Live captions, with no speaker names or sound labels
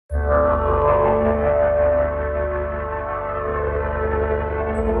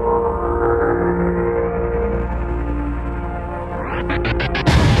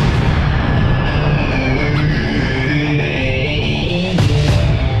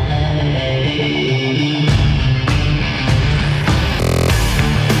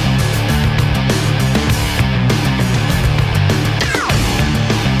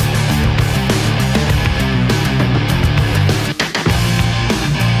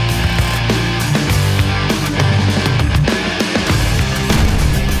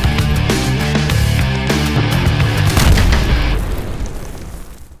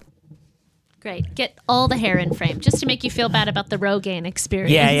all the hair in frame just to make you feel bad about the Rogaine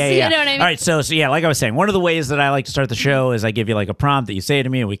experience. Yeah. You know what I mean? All right, so yeah, like I was saying, one of the ways that I like to start the show is I give you like a prompt that you say to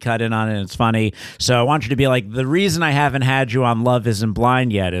me and we cut in on it and it's funny. So I want you to be like, the reason I haven't had you on Love Isn't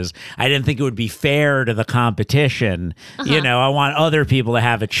Blind yet is I didn't think it would be fair to the competition. You know, I want other people to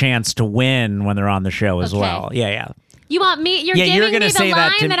have a chance to win when they're on the show as well. Yeah. You want me? You're giving me the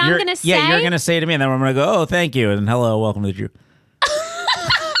line that I'm going to say? Yeah, you're going to say to me, and then I'm going to go, oh, thank you, and hello, welcome to the Jew.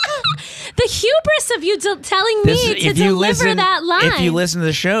 The hubris of you telling me to deliver that line. If you listen to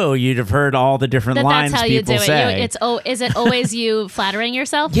the show, you'd have heard all the different lines that's how people you do say. Is it always you flattering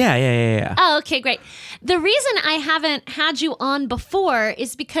yourself? Yeah. Oh, okay, great. The reason I haven't had you on before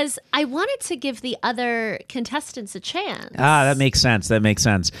is because I wanted to give the other contestants a chance. That makes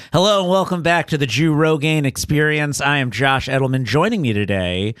sense. Hello and welcome back to the Jew Rogaine Experience. I am Josh Edelman. Joining me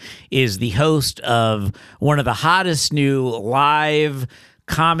today is the host of one of the hottest new live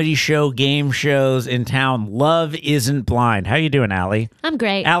comedy show game shows in town, Love Isn't Blind. How you doing, Alli? I'm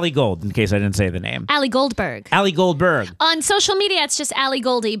great. Alli Gold, in case I didn't say the name. Alli Goldberg. Alli Goldberg. On social media, it's just Alli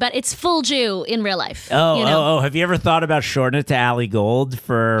Goldie, but it's full Jew in real life. Oh. Have you ever thought about shortening it to Alli Gold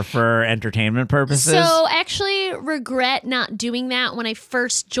for entertainment purposes? So I actually regret not doing that when I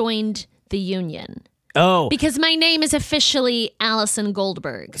first joined the union. Oh. Because my name is officially Allison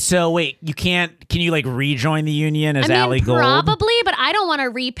Goldberg. So wait, can you like rejoin the union as Alli Gold? Probably, but I don't want to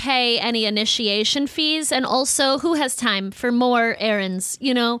repay any initiation fees. And also, who has time for more errands,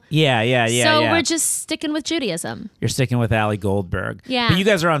 you know? Yeah. So we're just sticking with Judaism. You're sticking with Alli Goldberg. Yeah. But you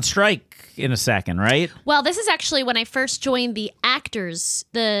guys are on strike in a second, right? Well, this is actually when I first joined the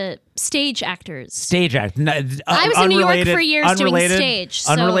stage actors. Stage act. I was in New York for years doing stage.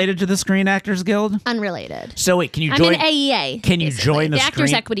 Unrelated to the Screen Actors Guild? Unrelated. So wait, can you join? I'm in AEA. Can you join the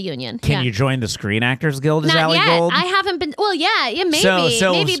Actors Equity Union? Can you join the Screen Actors Guild as Alli yet. Gold? I haven't been. Well, yeah, maybe,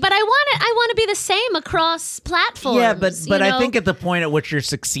 maybe. But I want to be the same across platforms. Yeah, but I think at the point at which you're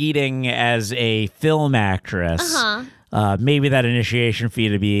succeeding as a film actress. Maybe that initiation fee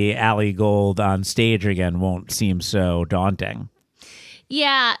to be Alli Gold on stage again won't seem so daunting.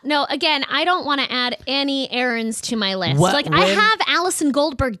 Yeah, no, again, I don't want to add any errands to my list. I have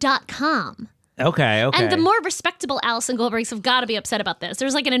AllisonGoldberg.com. Okay. And the more respectable Allison Goldbergs have got to be upset about this.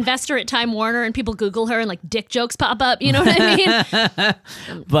 There's like an investor at Time Warner and people Google her and like dick jokes pop up. You know what I mean?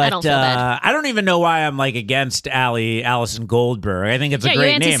 But I don't feel bad. I don't even know why I'm like against Allison Goldberg. I think it's a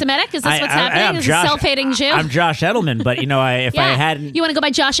great name. You're anti-Semitic? Is this what's happening? Is Josh, a self-hating Jew? I'm Josh Edelman, but if I hadn't... You want to go by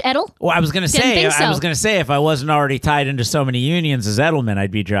Josh Edel? Well, I was going to say, if I wasn't already tied into so many unions as Edelman,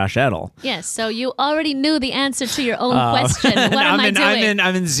 I'd be Josh Edel. Yes, so you already knew the answer to your own question. What am I doing?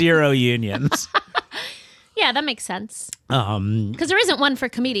 I'm in zero unions. Yeah, that makes sense. Because there isn't one for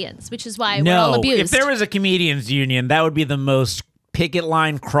comedians, which is why we're all abused. If there was a comedians union, that would be the most picket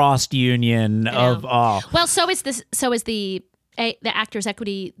line crossed union of all. Well, so is the Actors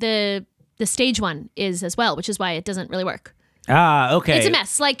Equity, the stage one is as well, which is why it doesn't really work. Okay. It's a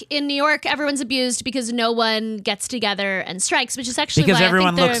mess. Like in New York, everyone's abused because no one gets together and strikes, which is actually because why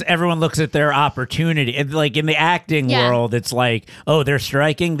everyone looks at their opportunity. Like in the acting world, it's like, oh, they're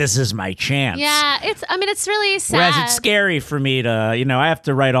striking. This is my chance. Yeah, it's really sad. Whereas it's scary for me to, I have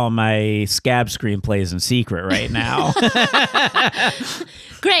to write all my scab screenplays in secret right now.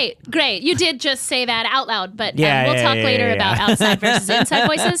 Great. You did just say that out loud, but we'll talk later about outside versus inside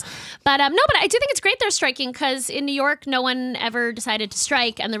voices. But but I do think it's great they're striking because in New York, no one ever decided to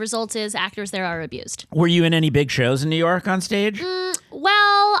strike, and the result is actors there are abused. Were you in any big shows in New York on stage?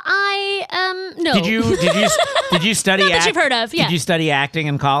 Well, I no. Did you study? Not that you've heard of? Yeah. Did you study acting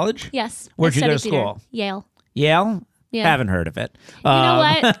in college? Yes. Where'd you go to school? Yale. Yale. Yeah. Haven't heard of it. You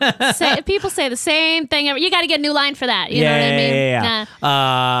know what? People say the same thing. You got to get a new line for that. You know what I mean? Yeah. But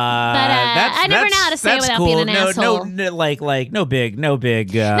I never know how to say it without being an asshole. No big. No, it's not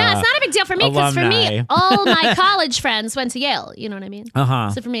a big deal for me because for me, all my college friends went to Yale. You know what I mean?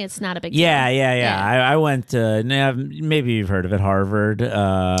 So for me, it's not a big deal. Yeah. I went to, maybe you've heard of it, Harvard.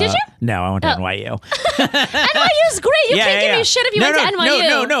 Did you? No, I went to NYU. NYU's great. You can't give me shit if you went to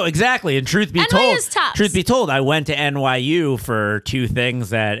NYU. No, exactly. And truth be told, I went to NYU for two things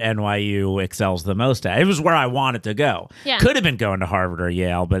that NYU excels the most at. It was where I wanted to go. Yeah. Could have been going to Harvard or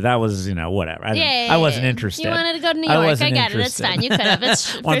Yale, but that was, whatever. I wasn't interested. You wanted to go to New York. I get it. It's fine. You could have.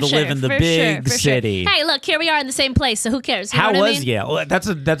 It's wanted to live in the big city. Hey, look, here we are in the same place, so who cares? How was Yale? That's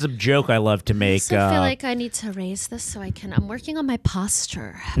a joke I love to make. I feel like I need to raise this so I can. I'm working on my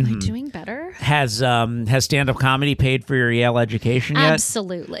posture. Am I doing better? Has stand-up comedy paid for your Yale education yet?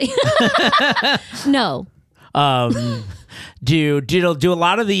 Absolutely. No. Do a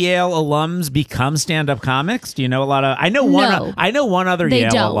lot of the Yale alums become stand-up comics? Do you know a lot of? I know one other They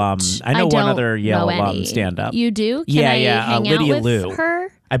Yale don't. alum. I know one other Yale alum stand-up. You do? Can Yeah, I yeah. hang Lydia out with Liu.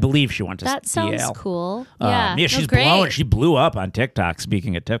 her? I believe she went to That sounds Yale. cool. Yeah, she's great. blown. She blew up on TikTok.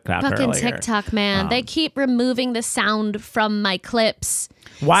 Speaking of TikTok, Fucking earlier. TikTok, man. They keep removing the sound from my clips.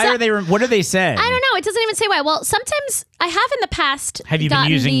 Why are they? What are they saying? I don't know. It doesn't even say why. Well, sometimes I have in the past. Have you been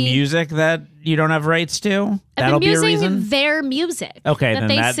using music that you don't have rights to? That'll I've been be a using reason. their music. Okay, that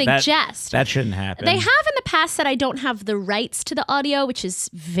then they suggest. that shouldn't happen. They have in the past said I don't have the rights to the audio, which is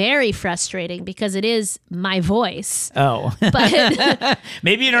very frustrating because it is my voice. Oh, But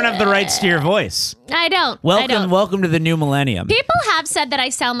maybe you don't have the rights to your voice. I don't. Welcome to the new millennium. People have said that I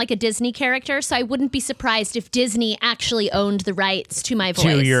sound like a Disney character, so I wouldn't be surprised if Disney actually owned the rights to my voice.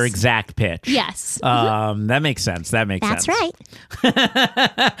 To your exact pitch. Yes. That makes sense. That's right.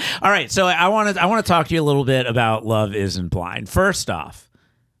 All right. So I want to talk to you a little bit about Love Isn't Blind. First off,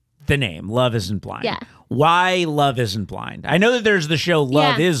 the name Love Isn't Blind. Yeah. Why Love Isn't Blind? I know that there's the show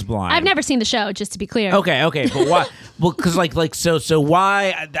Love Is Blind. I've never seen the show, just to be clear. Okay, but why? Well, because so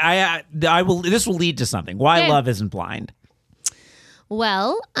why? I will. This will lead to something. Why Love Isn't Blind?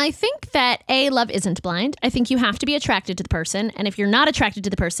 Well, I think that love isn't blind. I think you have to be attracted to the person, and if you're not attracted to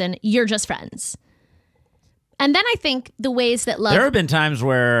the person, you're just friends. And then I think the ways that love... There have been times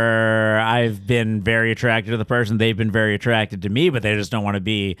where I've been very attracted to the person, they've been very attracted to me, but they just don't want to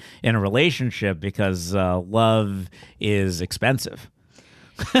be in a relationship because love is expensive.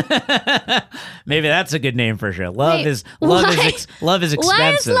 Maybe that's a good name for a show. Love is expensive.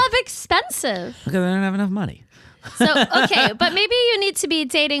 Why is love expensive? Because they don't have enough money. So, okay, but maybe you need to be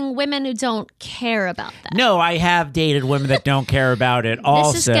dating women who don't care about that. No, I have dated women that don't care about it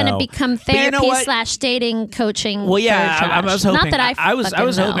also. This is going to become therapy / dating coaching. Well, yeah, I was hoping. Not that I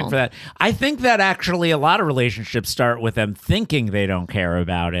was hoping for that. I think that actually a lot of relationships start with them thinking they don't care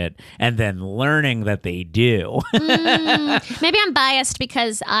about it and then learning that they do. Maybe I'm biased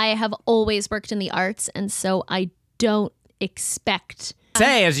because I have always worked in the arts, and so I don't expect...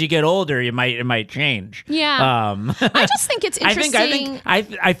 Say as you get older, it might change. Yeah. I just think it's interesting.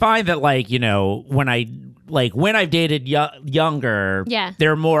 I find that when I've dated younger,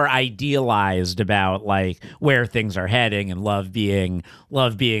 they're more idealized about where things are heading and love being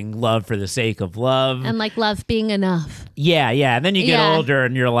love for the sake of love and love being enough. Yeah. And then you get older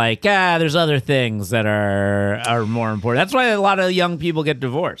and you're like, there's other things that are more important. That's why a lot of young people get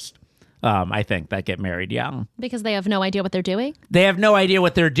divorced. I think that get married young because they have no idea what they're doing. They have no idea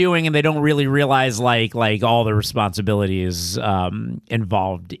what they're doing, and they don't really realize like all the responsibilities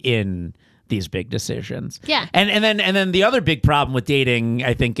involved in these big decisions. Yeah, and then the other big problem with dating,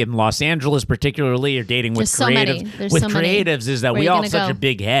 I think in Los Angeles particularly, or dating with creatives, is that we all have such a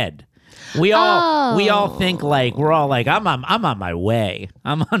big head. We all think we're all I'm on my way.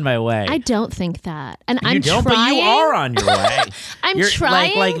 I'm on my way. I don't think that, and I'm don't, trying. But you are on your way. You're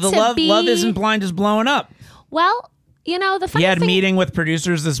trying the Love Isn't Blind is blowing up. Well, the funny thing. You had a meeting with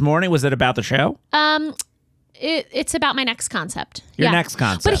producers this morning. Was it about the show? It's about my next concept. Your next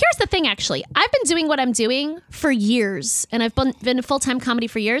concept. But here's the thing, actually. I've been doing what I'm doing for years, and I've been in full-time comedy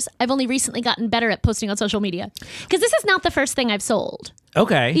for years. I've only recently gotten better at posting on social media. Because this is not the first thing I've sold.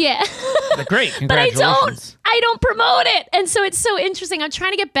 Okay. Yeah. Great. Congratulations. But I don't promote it. And so it's so interesting. I'm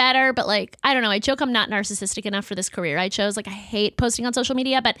trying to get better, but I don't know. I joke I'm not narcissistic enough for this career I chose. I hate posting on social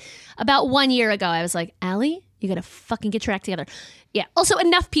media. But about 1 year ago, I was like, Alli, you got to fucking get your act together. Yeah. Also,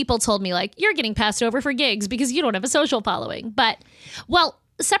 enough people told me, you're getting passed over for gigs because you don't have a social following. But,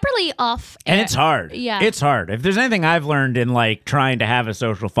 separately off air. And it's hard. Yeah. It's hard. If there's anything I've learned in trying to have a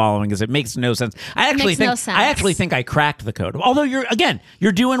social following is it makes no sense. I actually think I cracked the code. Although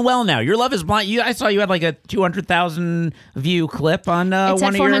you're doing well now. Your Love Is Blind. I saw you had a 200,000 view clip on it's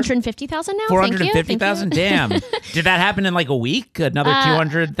one at of your 450,000 now. 450,000. Damn. Did that happen in a week? Another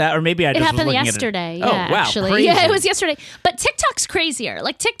 200,000, or maybe I just it happened was looking yesterday. At it. Yeah, wow, actually. crazy. Yeah, it was yesterday. But TikTok's crazier.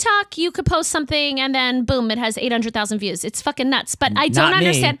 TikTok, you could post something and then boom, it has 800,000 views. It's fucking nuts. But I don't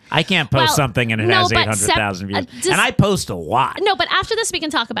understand. I can't post something and it has 800,000 views. And I post a lot. No, but after this we can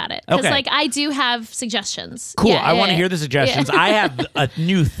talk about it. Because I do have suggestions. Cool. I want to hear the suggestions. I have a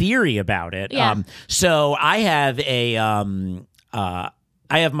new theory about it. Yeah. So I have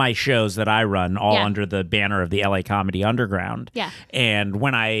I have my shows that I run all under the banner of the LA Comedy Underground. Yeah. And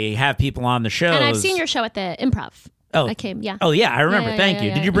when I have people on the shows. And I've seen your show at the Improv. Oh, I came, yeah. Oh, yeah, I remember. Thank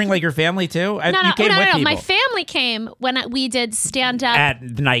you. Did you bring your family too? No, you came with people. My family came when we did stand up at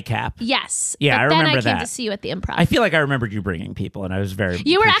the Nightcap. Yes. Yeah, I remember that. Then I came to see you at the Improv. I feel like I remembered you bringing people, and I was very.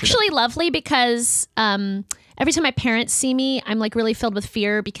 You were actually lovely because every time my parents see me, I'm really filled with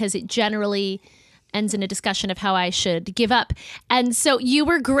fear because it generally ends in a discussion of how I should give up. And so you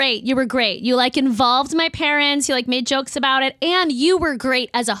were great. You were great. You like involved my parents. You like made jokes about it. And you were great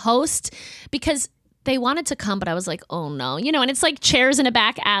as a host because they wanted to come, but I was like, oh no, and it's like chairs in a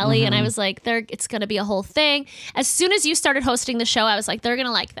back alley. And I was like, it's going to be a whole thing. As soon as you started hosting the show, I was like, they're going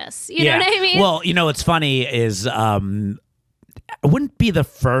to like this. You know what I mean? Well, what's funny is, it wouldn't be the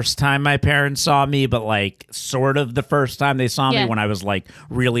first time my parents saw me, but like sort of the first time they saw me when I was like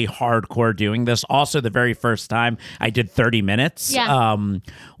really hardcore doing this. Also, the very first time I did 30 minutes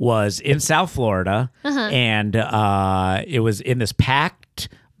was in South Florida. And it was in this packed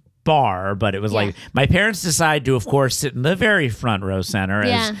bar, but it was like my parents decided to, of course, sit in the very front row center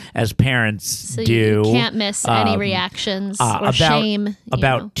as parents so do. You can't miss any reactions or shame.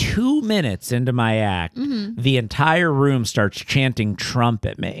 About 2 minutes into my act, the entire room starts chanting Trump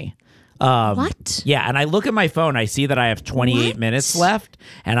at me. What? Yeah, and I look at my phone, I see that I have 28 minutes left,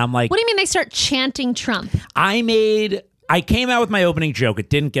 and I'm like... What do you mean they start chanting Trump? I came out with my opening joke. It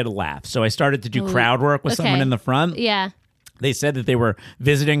didn't get a laugh, so I started to do crowd work with someone in the front. Yeah. They said that they were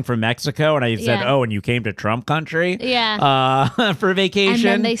visiting from Mexico, and I said, "Oh, and you came to Trump country, for vacation." And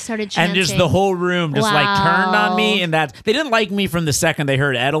then they started chanting, and just the whole room just like turned on me. And that they didn't like me from the second they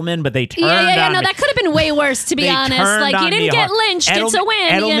heard Edelman, but they turned on me. No, that could have been way worse, to be honest. Like you didn't get lynched; it's a win.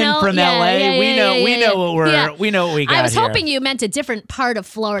 Edelman from LA, we know what we got. I was here. hoping you meant a different part of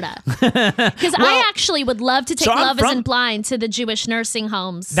Florida, because I actually would love to take Love Isn't Blind to the Jewish nursing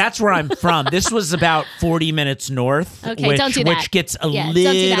homes. That's where I'm from. This was about 40 minutes north. Okay, don't do that. Which gets a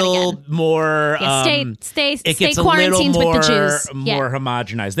little more. Stay gets quarantined with the Jews. More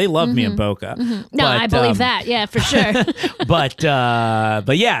homogenized. They love me in Boca. No, I believe that. Yeah, for sure. but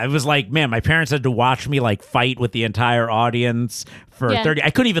yeah, it was like, man, my parents had to watch me like fight with the entire audience for 30. I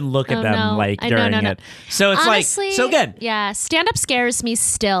couldn't even look at them during it. So it's honestly, like so good. Yeah, stand up scares me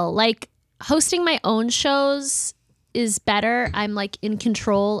still. Like hosting my own shows is better. I'm like in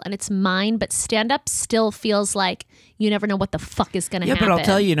control and it's mine, but stand up still feels like you never know what the fuck is going to happen. Yeah, but I'll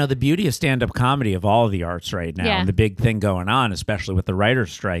tell you, the beauty of stand-up comedy, of all of the arts right now, and the big thing going on, especially with the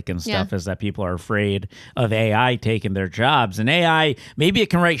writer's strike and stuff, is that people are afraid of AI taking their jobs. And AI, maybe it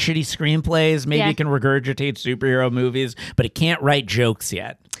can write shitty screenplays, maybe it can regurgitate superhero movies, but it can't write jokes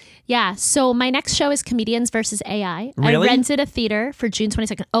yet. Yeah, so my next show is Comedians versus AI. Really? I rented a theater for June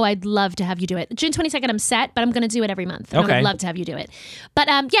 22nd. Oh, I'd love to have you do it. June 22nd, I'm set, but I'm going to do it every month. And I would love to have you do it. But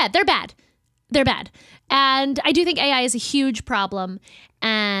yeah, they're bad. They're bad. And I do think AI is a huge problem.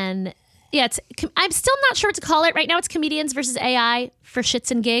 And yeah, I'm still not sure what to call it. Right now it's Comedians versus AI for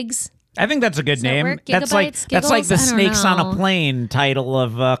shits and gigs. I think that's a good name. That's like the Snakes on a Plane title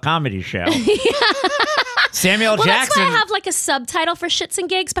of a comedy show. Samuel Jackson. That's why I have like a subtitle for shits and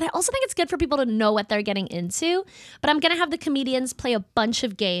gigs, but I also think it's good for people to know what they're getting into. But I'm going to have the comedians play a bunch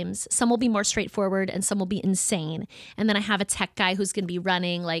of games. Some will be more straightforward and some will be insane. And then I have a tech guy who's going to be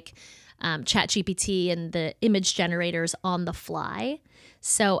running like ChatGPT and the image generators on the fly.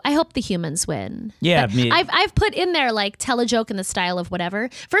 So I hope the humans win. Yeah, I've put in there like tell a joke in the style of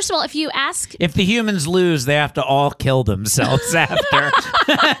whatever. First of all, if you ask, if the humans lose, they have to all kill themselves after.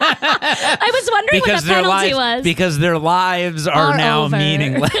 I was wondering what the penalty was because their lives are now over.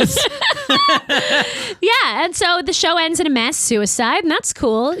 Meaningless. Yeah, and so the show ends in a mass suicide, and that's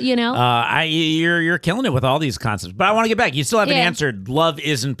cool, You're killing it with all these concepts, but I want to get back. You still haven't answered. Love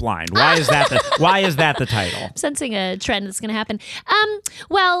Isn't Blind. Why is that? Why is that the title? I'm sensing a trend that's going to happen.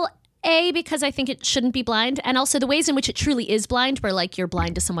 Well, because I think it shouldn't be blind, and also the ways in which it truly is blind, where like you're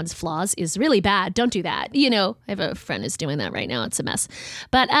blind to someone's flaws, is really bad. Don't do that. I have a friend who's doing that right now. It's a mess.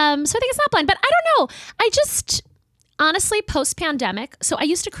 But so I think it's not blind. But I don't know. I just. Honestly, post-pandemic, so I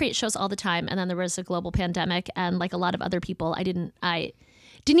used to create shows all the time, and then there was a global pandemic, and like a lot of other people, I didn't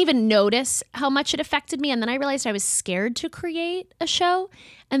even notice how much it affected me, and then I realized I was scared to create a show,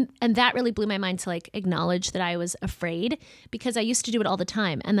 and that really blew my mind to like acknowledge that I was afraid, because I used to do it all the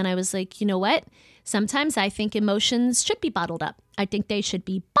time, and then I was like, you know what? Sometimes I think emotions should be bottled up. I think they should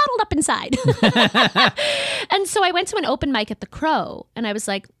be bottled up inside. And so I went to an open mic at the Crow, and I was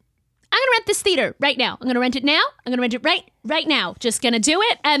like, I'm going to rent this theater right now. I'm going to rent it now. I'm going to rent it right now. Just going to do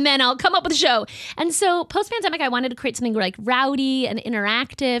it, and then I'll come up with a show. And so post-pandemic, I wanted to create something like rowdy and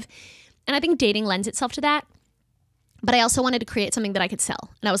interactive, and I think dating lends itself to that. But I also wanted to create something that I could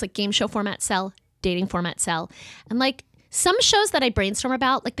sell. And I was like, game show format sell, dating format sell. And like some shows that I brainstorm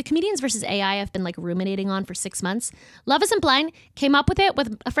about, like the Comedians versus AI, I've been like ruminating on for 6 months. Love Isn't Blind, came up with it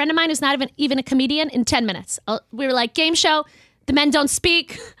with a friend of mine who's not even a comedian in 10 minutes. We were like, game show. The men don't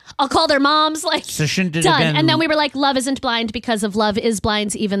speak. I'll call their moms. Like, so done. And then we were like, Love Isn't Blind because of Love Is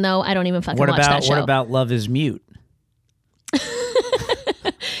Blind, even though I don't even fucking watch that show. What about Love Is Mute? Yeah,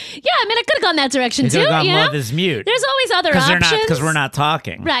 I mean, it could have gone that direction too. Love is mute. There's always other options. Because we're not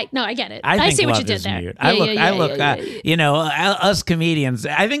talking. Right. No, I get it. I think see what love you did is there. mute. Us comedians,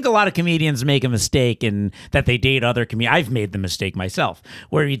 I think a lot of comedians make a mistake in that they date other comedians. I've made the mistake myself,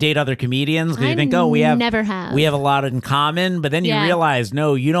 where you date other comedians because you think, we have a lot in common, but then you realize,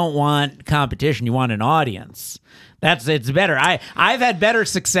 no, you don't want competition. You want an audience. It's better. I've had better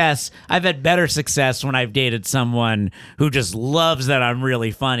success. I've had better success when I've dated someone who just loves that I'm really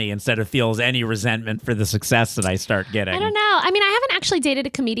funny instead of feels any resentment for the success that I start getting. I don't know. I mean, I haven't actually dated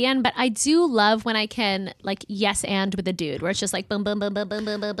a comedian, but I do love when I can like yes and with a dude, where it's just like boom, boom, boom, boom, boom,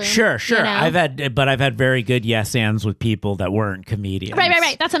 boom, boom. Sure. You know? I've had very good yes ands with people that weren't comedians. Right.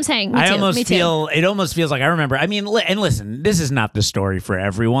 That's what I'm saying. Me too. It almost feels like I remember. I mean, and listen, this is not the story for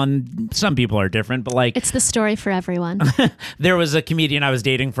everyone. Some people are different, but like it's the story for everyone. There was a comedian I was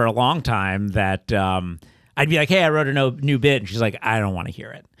dating for a long time that I'd be like, hey, I wrote a new bit. And she's like, I don't want to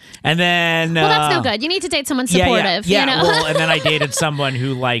hear it. And then... well, that's no good. You need to date someone supportive. Yeah. You know? Well, and then I dated someone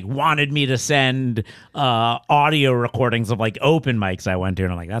who like wanted me to send audio recordings of like open mics I went to.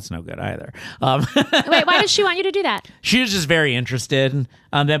 And I'm like, that's no good either. Wait, why does she want you to do that? She was just very interested.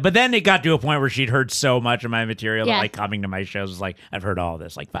 But then it got to a point where she'd heard so much of my material that like coming to my shows was like, I've heard all of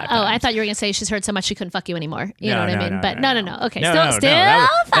this like 5 times. Oh, I thought you were going to say she's heard so much she couldn't fuck you anymore. You know what I mean? No, but no. Okay, still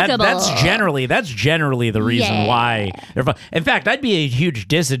fuckable. That's generally the reason why they're fun. In fact, I'd be a huge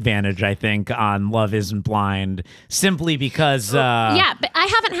disadvantage, I think, on Love Isn't Blind simply because... but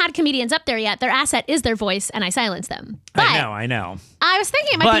I haven't had comedians up there yet. Their asset is their voice, and I silence them. But I know. I was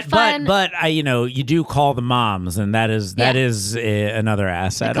thinking it might be fun. But you do call the moms, and that is another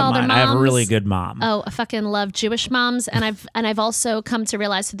asset of mine. I have a really good mom. Oh, I fucking love Jewish moms, and I've also come to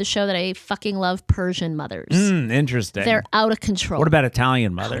realize through the show that I fucking love Persian mothers. Interesting. They're out of control. What about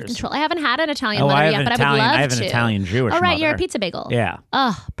Italian mothers? Out of control. I haven't had an Italian mother yet, but I would love to. I have an Italian Jewish mother. Oh, right, you're a pizza bagel. Yeah.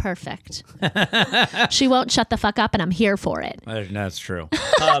 Oh, perfect. She won't shut the fuck up, and I'm here for it. That's true.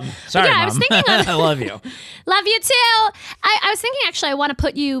 Sorry, Mom. I was thinking I love you. Love you too. I was thinking actually I want to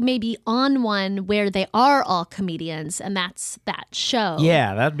put you maybe on one where they are all comedians, and that's that show.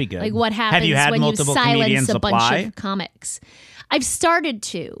 Yeah, that'd be good. Like what happens when you silence a bunch of comics. I've started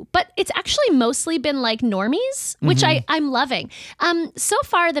to, but it's actually mostly been like normies, which I'm loving. So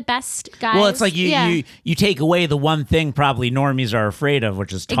far, the best guys. Well, it's like you take away the one thing probably normies are afraid of,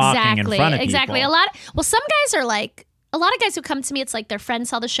 which is talking in front of people. Exactly. Some guys are like, a lot of guys who come to me, it's like their friends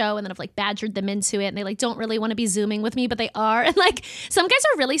saw the show and then have like badgered them into it, and they like don't really want to be Zooming with me, but they are. And like some guys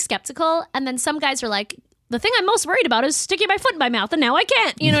are really skeptical, and then some guys are like, the thing I'm most worried about is sticking my foot in my mouth, and now I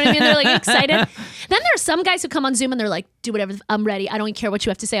can't. You know what I mean? They're like excited. Then there are some guys who come on Zoom and they're like, do whatever, I'm ready. I don't care what you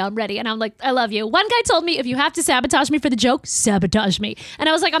have to say, I'm ready. And I'm like, I love you. One guy told me, if you have to sabotage me for the joke, sabotage me. And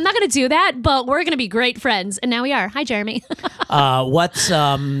I was like, I'm not going to do that, but we're going to be great friends. And now we are. Hi, Jeremy. What's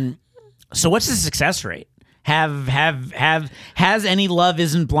the success rate? Has any Love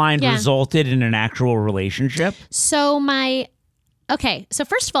Isn't Blind resulted in an actual relationship? Okay, so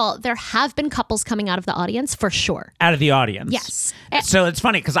first of all, there have been couples coming out of the audience for sure. Out of the audience? Yes. So it's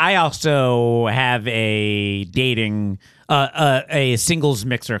funny because I also have a dating, a singles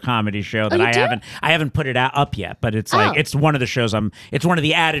mixer comedy show that I haven't put it up yet, but it's like it's one of the shows it's one of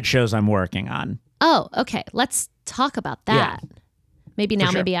the added shows I'm working on. Oh, okay. Let's talk about that. Yeah. Maybe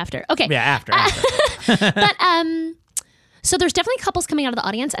now, maybe after. Okay. Yeah, after. But so there's definitely couples coming out of the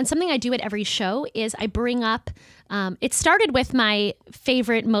audience, and something I do at every show is I bring up, it started with my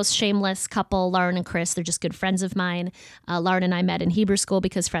favorite, most shameless couple, Lauren and Chris. They're just good friends of mine. Lauren and I met in Hebrew school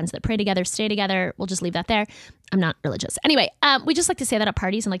because friends that pray together stay together. We'll just leave that there. I'm not religious. Anyway, we just like to say that at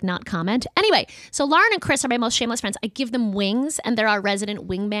parties and like not comment. Anyway, so Lauren and Chris are my most shameless friends. I give them wings, and they're our resident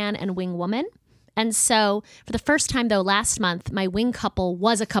wingman and wingwoman. And so for the first time, though, last month, my wing couple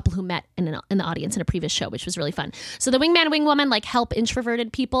was a couple who met in the audience in a previous show, which was really fun. So the wingman and wingwoman like help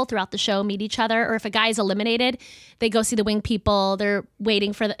introverted people throughout the show meet each other. Or if a guy is eliminated, they go see the wing people. They're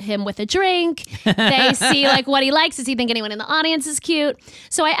waiting for him with a drink. They see like what he likes. Does he think anyone in the audience is cute?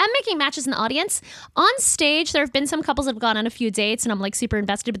 So I am making matches in the audience. On stage, there have been some couples that have gone on a few dates, and I'm like super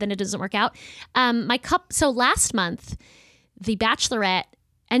invested, but then it doesn't work out. So last month, the Bachelorette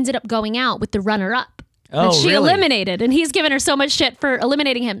ended up going out with the runner-up that she eliminated, and he's given her so much shit for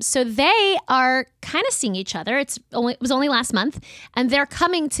eliminating him. So they are kind of seeing each other. It was only last month, and they're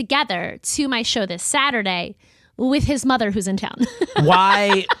coming together to my show this Saturday with his mother who's in town.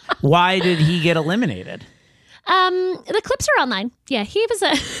 Why did he get eliminated? The clips are online. Yeah, he was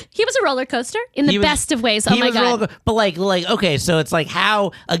a roller coaster in the best of ways. Oh my God. But like, okay, so it's like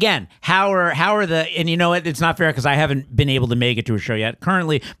how are the, and you know what? It's not fair because I haven't been able to make it to a show yet.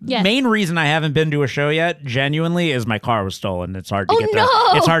 Currently, main reason I haven't been to a show yet, genuinely, is my car was stolen. It's hard to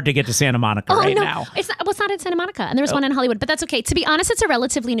it's hard to get to Santa Monica now. It's not in Santa Monica, and there was one in Hollywood, but that's okay. To be honest, it's a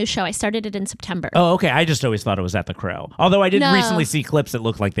relatively new show. I started it in September. Oh, okay. I just always thought it was at the Crow. Although I did recently see clips that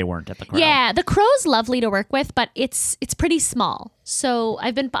looked like they weren't at the Crow. Yeah, the Crow's lovely to work with, but it's pretty small. So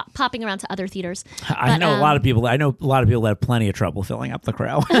I've been popping around to other theaters. I know a lot of people. I know a lot of people that have plenty of trouble filling up the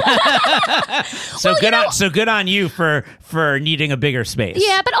Crow. So good on you for needing a bigger space.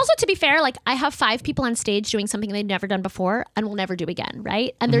 Yeah, but also to be fair, like I have 5 people on stage doing something they've never done before and will never do again,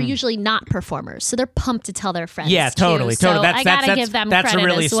 right? And they're usually not performers, so they're pumped to tell their friends. Yeah, totally. So I gotta give them that's credit a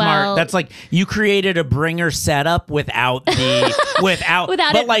really as smart. well. That's like you created a bringer setup without the without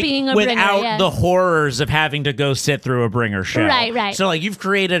being a bringer, yeah. the horrors of having to go sit through a bringer show. Right. So like you've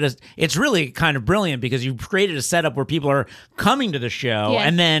created it's really kind of brilliant because you've created a setup where people are coming to the show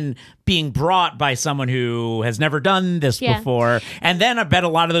and then being brought by someone who has never done this before. And then I bet a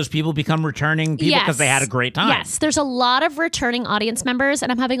lot of those people become returning people because they had a great time. Yes, there's a lot of returning audience members,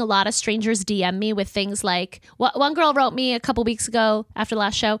 and I'm having a lot of strangers DM me with things like, one girl wrote me a couple weeks ago after the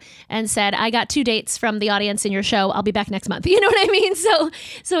last show and said, I got 2 dates from the audience in your show. I'll be back next month. You know what I mean?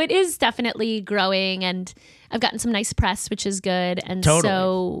 So it is definitely growing, and I've gotten some nice press, which is good. And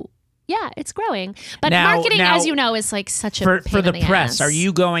so... yeah, it's growing. But marketing, as you know, is like such a pain for the in press. ass. Are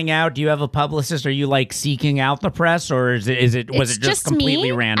you going out? Do you have a publicist? Are you like seeking out the press, or was it just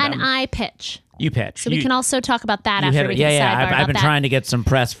completely me random? And I pitch. You pitch. So we can also talk about that after we can sidebar I've been that. trying to get some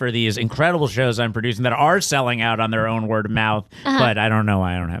press for these incredible shows I'm producing that are selling out on their own word of mouth, but I don't know.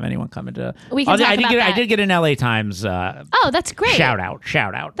 I don't have anyone coming to. We can talk about that. I did get an LA Times. That's great. Shout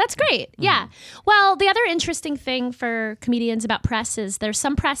out. That's great. Yeah. Well, the other interesting thing for comedians about press is there's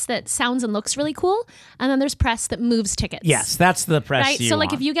some press that sounds and looks really cool, and then there's press that moves tickets. Yes, that's the press. Right. So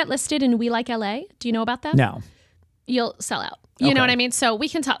like if you get listed in We Like LA, do you know about that? No. You'll sell out. You know what I mean? So we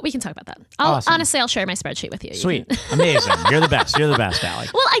can talk about that. Awesome. Honestly, I'll share my spreadsheet with you. Sweet. Amazing. You're the best, Alli.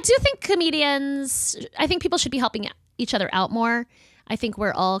 Well, I do think I think people should be helping each other out more. I think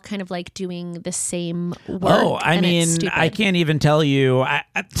we're all kind of like doing the same work. Oh, I mean, I can't even tell you. I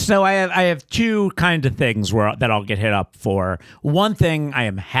have 2 kind of things that I'll get hit up for. One thing I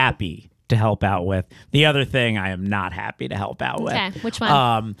am happy to help out with. The other thing I am not happy to help out with. Okay, which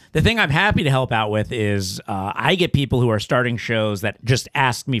one? The thing I'm happy to help out with is I get people who are starting shows that just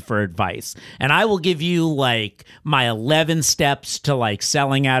ask me for advice. And I will give you like my 11 steps to like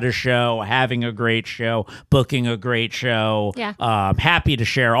selling out a show, having a great show, booking a great show. Yeah. Happy to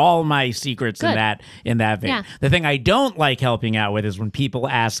share all my secrets in that vein. Yeah. The thing I don't like helping out with is when people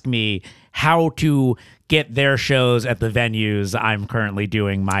ask me how to get their shows at the venues I'm currently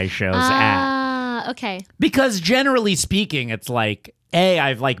doing my shows at. Okay. Because generally speaking, it's like,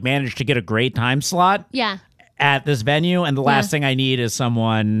 I've like managed to get a great time slot at this venue, and the last thing I need is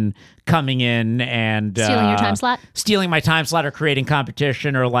someone coming in and stealing your time slot, stealing my time slot, or creating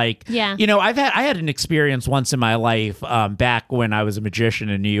competition, or like, you know, I had an experience once in my life back when I was a magician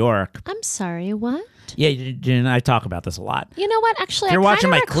in New York. I'm sorry, what? Yeah, I talk about this a lot. You know what? Actually, if you're watching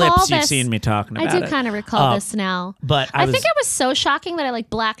my clips, this. You've seen me talking about it. I do kind of recall this now. But I think it was so shocking that I like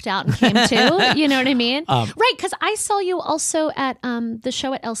blacked out and came to. You know what I mean? Right, because I saw you also at the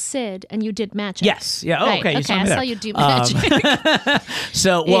show at El Cid, and you did magic. Yes. Yeah. Oh, right. okay. You saw me there. I saw you do magic.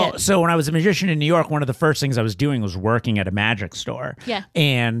 So when I was a magician in New York, one of the first things I was doing was working at a magic store. Yeah.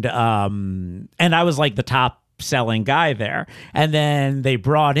 And I was like the top selling guy there, and then they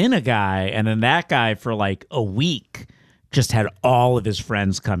brought in a guy, and then that guy for like a week just had all of his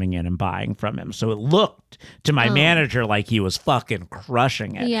friends coming in and buying from him. So it looked to my manager like he was fucking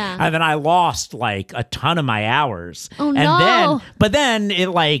crushing it. Yeah. And then I lost like a ton of my hours. Oh, and then it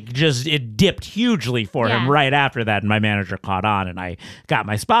like just it dipped hugely for him right after that, and my manager caught on and I got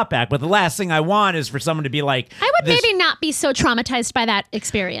my spot back. But the last thing I want is for someone to be like, I would maybe not be so traumatized by that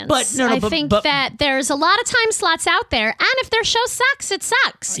experience. But I think that there's a lot of time slots out there, and if their show sucks, it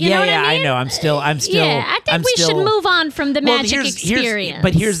sucks. You know what I mean? I know. I'm still Yeah, I think we should move on from the magic experience.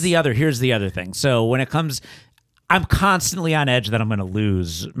 But here's the other thing. So when it comes, I'm constantly on edge that I'm going to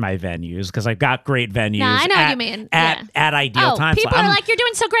lose my venues because I've got great venues. Nah, I know what you mean. At ideal times. People are like, you're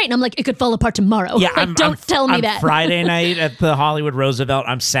doing so great. And I'm like, it could fall apart tomorrow. Yeah, like, don't tell me that. Friday night at the Hollywood Roosevelt.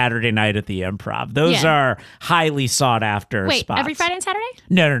 I'm Saturday night at the Improv. Those are highly sought after spots. Every Friday and Saturday?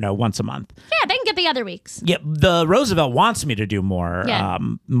 No, once a month. Yeah, they can get the other weeks. Yeah, the Roosevelt wants me to do more.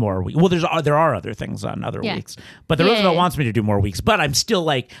 More weeks. Well, there are other things on other weeks, but the Roosevelt wants me to do more weeks. But I'm still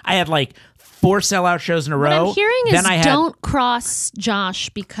like, I had like 4 sellout shows in a row. What I'm hearing is then don't cross Josh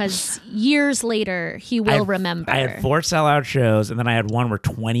because years later he will remember. I had 4 sellout shows, and then I had one where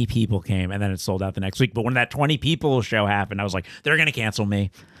 20 people came, and then it sold out the next week. But when that 20 people show happened, I was like, they're going to cancel me.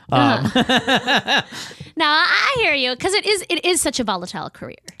 No, I hear you because it is such a volatile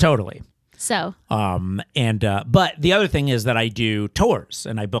career. Totally. So, but the other thing is that I do tours,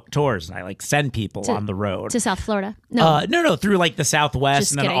 and I book tours, and I like send people on the road to South Florida. No, through like the Southwest,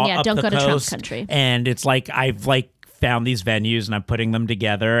 just and then kidding. Yeah, up don't the go to Trump coast. country. And it's like I've like found these venues, and I'm putting them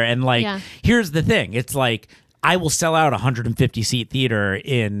together. And like, here's the thing: it's like I will sell out a 150-seat theater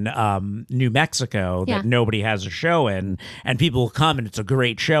in New Mexico that nobody has a show in, and people will come, and it's a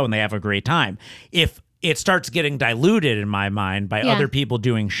great show, and they have a great time. If it starts getting diluted in my mind by other people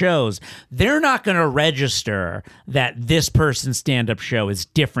doing shows, they're not going to register that this person's stand-up show is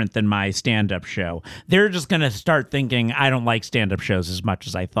different than my stand-up show. They're just going to start thinking, I don't like stand-up shows as much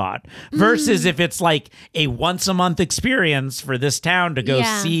as I thought. Versus if it's like a once-a-month experience for this town to go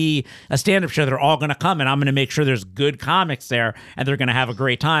see a stand-up show, they're all going to come, and I'm going to make sure there's good comics there, and they're going to have a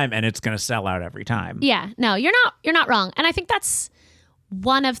great time, and it's going to sell out every time. Yeah, no, you're not wrong. And I think that's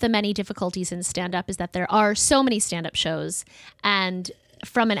one of the many difficulties in stand-up is that there are so many stand-up shows, and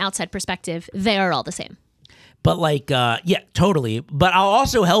from an outside perspective, they are all the same. But like, yeah, totally. But I'll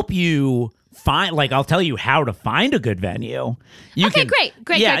also help you find, like, I'll tell you how to find a good venue. Great.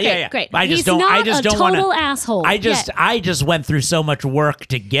 I just He's don't. not I just a don't total want to. asshole. I just went through so much work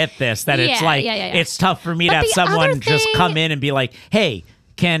to get this that it's like it's tough for me to have someone just come in and be like, hey.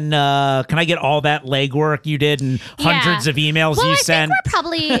 Can I get all that legwork you did and hundreds of emails you sent? I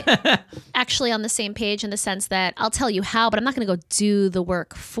think we're probably actually on the same page in the sense that I'll tell you how, but I'm not going to go do the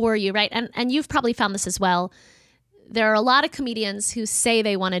work for you, right? And you've probably found this as well. There are a lot of comedians who say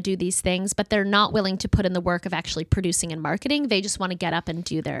they want to do these things, but they're not willing to put in the work of actually producing and marketing. They just want to get up and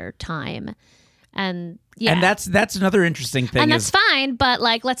do their time. And that's another interesting thing. And that's fine, but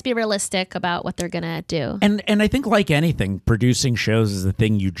like let's be realistic about what they're gonna do. And I think like anything, producing shows is the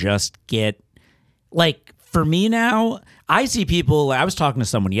thing you just get. Like for me now, I see people. I was talking to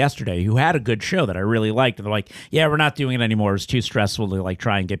someone yesterday who had a good show that I really liked, and they're like, "Yeah, we're not doing it anymore. It's too stressful to like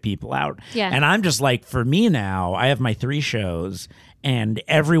try and get people out." Yeah. And I'm just like, for me now, I have my 3 shows. And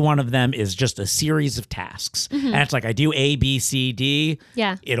every one of them is just a series of tasks. And it's like I do A, B, C, D.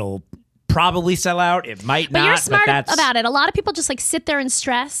 Yeah. It'll probably sell out. It might not. But you're smart about it. A lot of people just like sit there and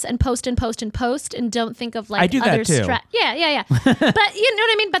stress and post and don't think of like I do other that too. Yeah. But you know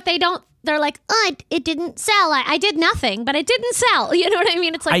what I mean? But they don't. They're like, oh, it didn't sell. I did nothing, but it didn't sell. You know what I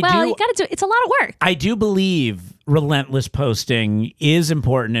mean? It's like, you got to do it. It's a lot of work. I do believe relentless posting is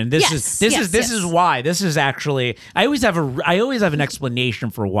important, and this is why. This is actually I always have an explanation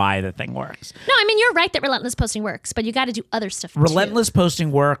for why the thing works. No, I mean you're right that relentless posting works, but you got to do other stuff. Relentless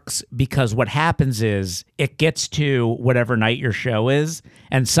posting works because what happens is it gets to whatever night your show is,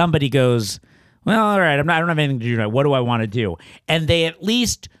 and somebody goes, well, all right, I don't have anything to do tonight. What do I want to do? And they at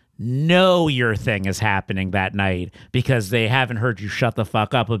least know your thing is happening that night because they haven't heard you shut the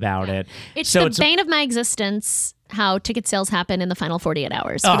fuck up about it. It's bane of my existence how ticket sales happen in the final 48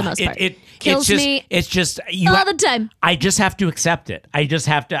 hours for the most part. It kills me. It's just all the time. I just have to accept it. I just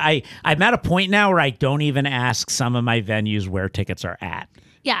have to. I'm at a point now where I don't even ask some of my venues where tickets are at.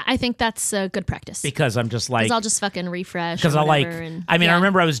 Yeah, I think that's a good practice. Because I'm just like... Because I'll just fucking refresh. Because I like... I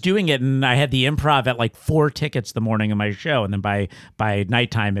remember I was doing it and I had the improv at like 4 tickets the morning of my show. And then by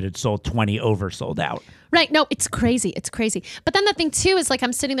nighttime, it had sold 20 sold out. Right. No, it's crazy. It's crazy. But then the thing too is like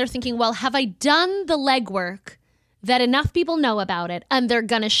I'm sitting there thinking, well, have I done the legwork that enough people know about it and they're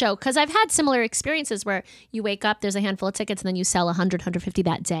going to show? Because I've had similar experiences where you wake up, there's a handful of tickets, and then you sell 100, 150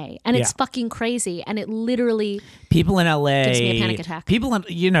 that day. And it's fucking crazy. And it literally people in LA gives me a panic attack. People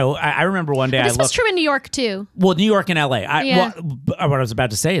in, I remember one day this was true in New York too. Well, New York and LA. What I was about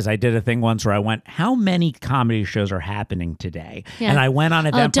to say is I did a thing once where I went, how many comedy shows are happening today? Yeah. And I went on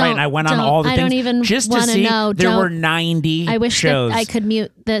Eventbrite and I went on all the things. I don't even just to see know. There were 90 I wish shows. That I could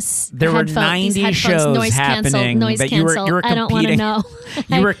mute this. There were 90 shows noise happening. Noise that cancel. you were I don't want to know.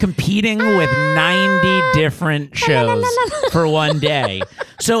 You were competing with 90 different shows for one day.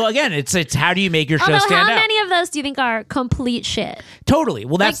 So again, it's how do you make your show stand out? How many of those do you think are complete shit? Totally.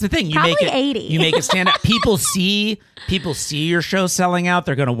 Well, that's the thing. You probably make it 80. You make it stand out. People see your show selling out.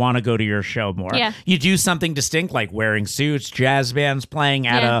 They're going to want to go to your show more. Yeah. You do something distinct like wearing suits, jazz bands playing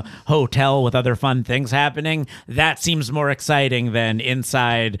at a hotel with other fun things happening. That seems more exciting than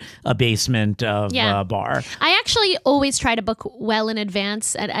inside a basement of a bar. I actually always try to book well in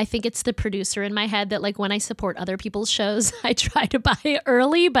advance. And I think it's the producer in my head that like when I support other people's shows, I try to buy it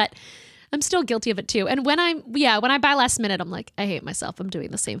early. But I'm still guilty of it too. And when I buy last minute, I'm like, I hate myself. I'm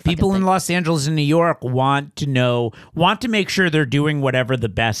doing the same fucking People thing. in Los Angeles and New York want to make sure they're doing whatever the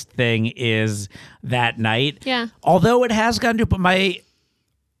best thing is that night. Yeah. Although it has gotten to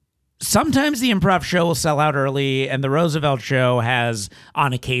sometimes the improv show will sell out early, and the Roosevelt show has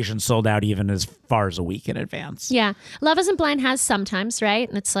on occasion sold out even as far as a week in advance. Yeah. Love Isn't Blind has sometimes, right?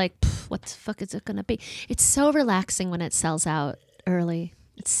 And it's like, what the fuck is it going to be? It's so relaxing when it sells out early.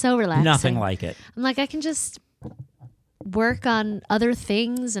 It's so relaxing. Nothing like it. I'm like, I can just work on other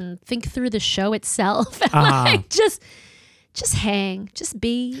things and think through the show itself. And like, just hang, just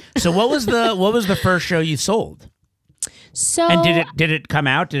be. So what was the first show you sold? So and did it come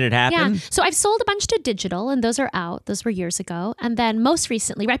out? Did it happen? Yeah. So I've sold a bunch to digital, and those are out. Those were years ago. And then most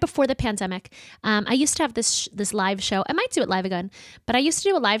recently, right before the pandemic, I used to have this live show. I might do it live again, but I used to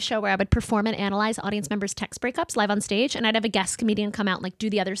do a live show where I would perform and analyze audience members' text breakups live on stage, and I'd have a guest comedian come out and like do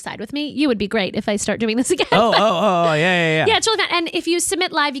the other side with me. You would be great if I start doing this again. Yeah. Yeah, it's really fun. And if you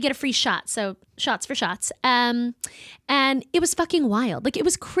submit live, you get a free shot. So shots for shots. And it was fucking wild. Like, it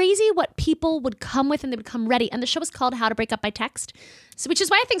was crazy what people would come with, and they would come ready. And the show was called How to Break Up by Text. So, which is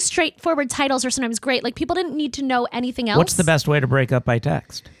why I think straightforward titles are sometimes great. Like, people didn't need to know anything else. What's the best way to break up by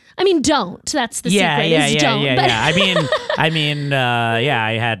text? I mean, don't. That's the secret. Don't. I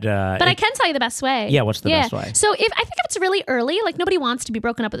had. But I can tell you the best way. Yeah, what's the best way? So I think if it's really early, like nobody wants to be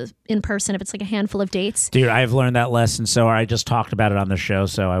broken up with in person if it's like a handful of dates. Dude, I've learned that lesson. So I just talked about it on the show,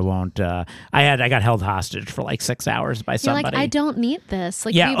 so I won't. I got held hostage for like 6 hours by somebody. You're like, I don't need this.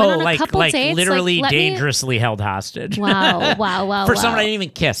 Like, yeah, we went on a couple dates, literally dangerously held hostage. Wow. For someone I didn't even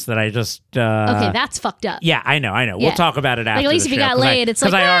kiss. That I just. Okay, that's fucked up. Yeah, I know. Yeah. We'll talk about it after. Like, at least if you got laid, it's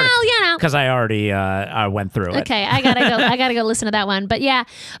like, because I already went through it. Okay, I gotta go listen to that one. But yeah,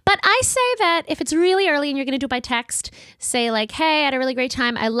 but I say that if it's really early and you're gonna do it by text, say like, hey, I had a really great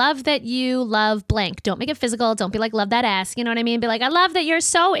time. I love that you love blank. Don't make it physical. Don't be like, love that ass. You know what I mean? Be like, I love that you're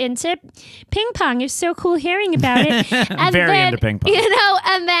so into ping pong. You're so cool hearing about it. And Very into ping pong.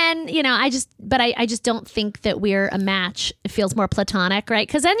 And then I just don't think that we're a match. It feels more platonic, right?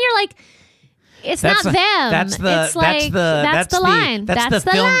 Because then you're like, it's not them. That's the line. That's the line.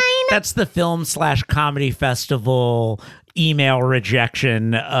 That's the film/comedy festival email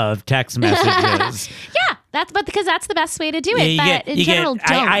rejection of text messages. Yeah, because that's the best way to do it. But in general,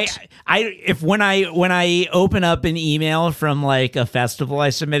 don't. When I open up an email from like a festival I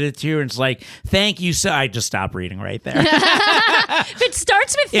submitted to, and it's like, thank you, so I just stop reading right there. If it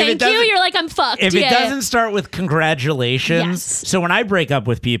starts with thank you, you're like, I'm fucked. If it doesn't start with congratulations, so when I break up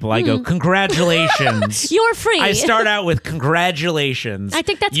with people, I go, congratulations. You're free. I start out with congratulations. I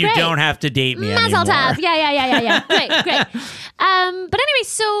think that's you great. You don't have to date me anymore. Mazel tov. Yeah. Great. But anyway,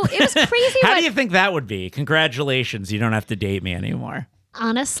 so it was crazy. How do you think that would be? Congratulations, you don't have to date me anymore.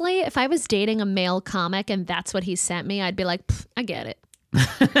 Honestly, if I was dating a male comic and that's what he sent me, I'd be like, I get it.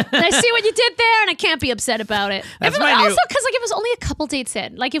 I see what you did there, and I can't be upset about it. Also, because like it was only a couple dates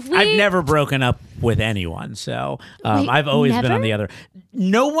in. Like I've never broken up with anyone, so I've always been on the other.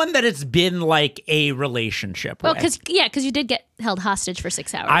 No one that it's been like a relationship. Well, because you did get held hostage for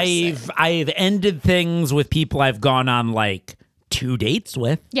 6 hours. I've ended things with people I've gone on like 2 dates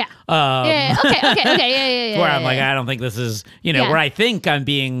with. Yeah. Okay. Where I'm like, I don't think this is, where I think I'm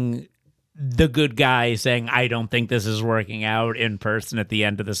being the good guy saying, I don't think this is working out in person at the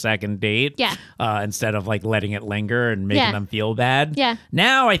end of the second date. Yeah. Instead of like letting it linger and making them feel bad. Yeah.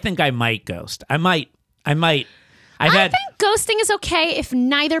 Now I think I might ghost. I might. I think ghosting is okay if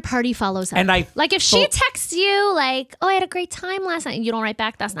neither party follows up. And if she texts you like, oh, I had a great time last night, and you don't write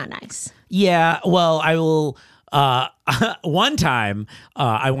back, that's not nice. Yeah. Well, I will. One time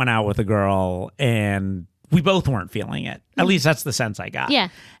I went out with a girl and we both weren't feeling it. At least that's the sense I got. Yeah.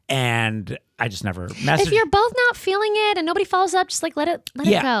 And I just never messaged. If you're both not feeling it and nobody follows up, just like let it go.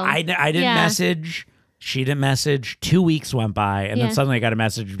 I didn't message. She didn't message. 2 weeks went by, and then suddenly I got a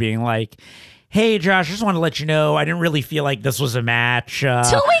message being like, hey, Josh, I just want to let you know I didn't really feel like this was a match. 2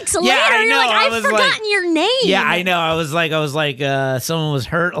 weeks later, you're like, I've forgotten your name. Yeah, I know. I was like, someone was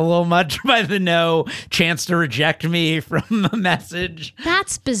hurt a little much by the no chance to reject me from the message.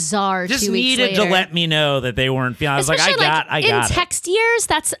 That's bizarre. Just 2 weeks needed later. to let me know that they weren't feeling. I was Especially I got in text years,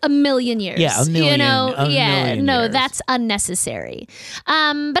 that's a million years. Yeah, a million. Years. That's unnecessary. But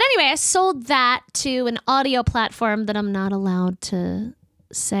anyway, I sold that to an audio platform that I'm not allowed to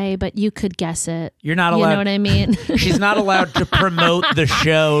say, but you could guess it. You're not allowed. You know what I mean? She's not allowed to promote the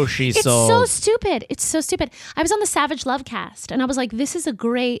show she sold. It's so stupid. I was on the Savage Love cast, and I was like, this is a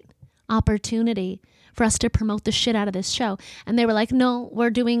great opportunity for us to promote the shit out of this show. And they were like, no, we're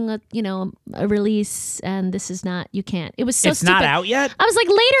doing a release, and this is not, you can't. It was so stupid. It's not out yet? I was like,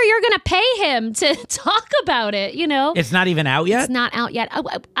 later you're going to pay him to talk about it, It's not even out yet? It's not out yet.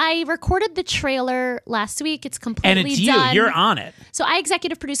 I recorded the trailer last week. It's completely done. And it's you. Done. You're on it. So I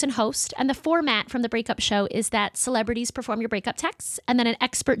executive produce and host, and the format from the breakup show is that celebrities perform your breakup texts, and then an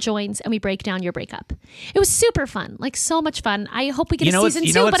expert joins, and we break down your breakup. It was super fun, like so much fun. I hope we get a season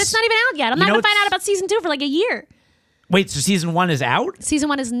 2, but it's not even out yet. I'm not going to find out about season 2 for like a year. Wait, so season 1 is out? Season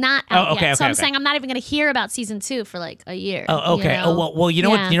 1 is not out yet. So I'm saying I'm not even going to hear about season 2 for like a year. Oh, okay. Well, you know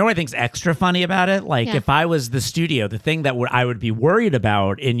what? You know what I think's extra funny about it? Like, if I was the studio, the thing that I would be worried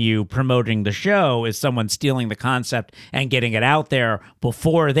about in you promoting the show is someone stealing the concept and getting it out there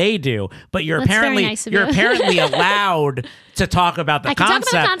before they do. But you're apparently allowed to talk about the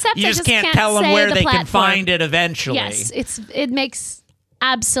concept. Talk about the concept. You just can't tell them where they can find it eventually. Yes, it makes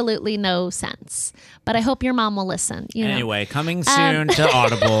absolutely no sense. But I hope your mom will listen. Anyway, coming soon to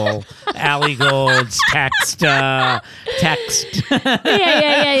Audible, Alli Gold's text. Yeah.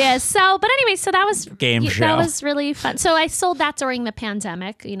 So, but anyway, so that was game show. That was really fun. So I sold that during the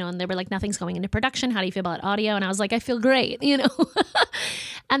pandemic, and they were like, nothing's going into production. How do you feel about audio? And I was like, I feel great,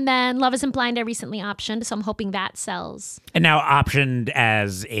 And then Love Isn't Blind, I recently optioned, so I'm hoping that sells. And now optioned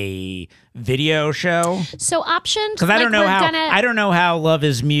as a video show. So optioned because I don't know how Love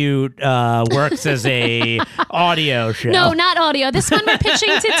Is Mute works as a audio show. No, not audio. This one we're pitching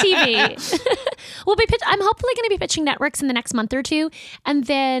to TV. I'm hopefully going to be pitching networks in the next month or 2, and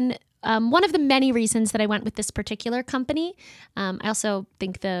then. One of the many reasons that I went with this particular company, I also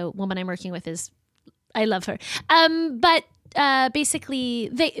think the woman I'm working with I love her. But basically,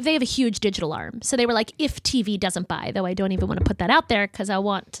 they have a huge digital arm. So they were like, if TV doesn't buy, though I don't even want to put that out there because I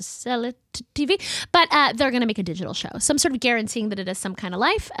want to sell it to TV, but they're going to make a digital show. So I'm sort of guaranteeing that it has some kind of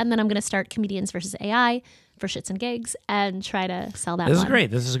life. And then I'm going to start Comedians versus AI for shits and gigs and try to sell that. This is great.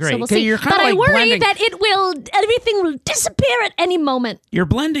 So we'll see. But I worry that everything will disappear at any moment. You're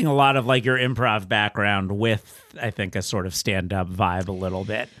blending a lot of like your improv background with, I think, a sort of stand-up vibe a little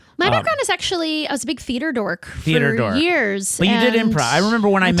bit. My background is actually, I was a big theater dork for years. But you did improv. I remember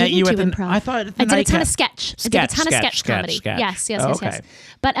when I met you at the improv. I thought I did a ton of sketch. I did a ton of sketch comedy. Yes.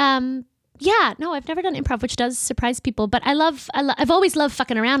 But no, I've never done improv, which does surprise people. But I've always loved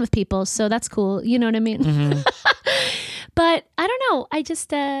fucking around with people, so that's cool. You know what I mean? Mm-hmm. But I don't know. I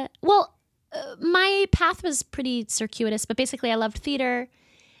just my path was pretty circuitous. But basically, I loved theater.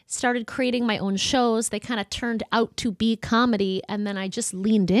 Started creating my own shows. They kind of turned out to be comedy, and then I just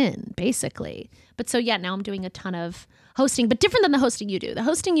leaned in, basically. But so now I'm doing a ton of hosting, but different than the hosting you do. The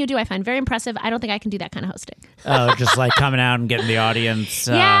hosting you do I find very impressive. I don't think I can do that kind of hosting. Oh, just like coming out and getting the audience.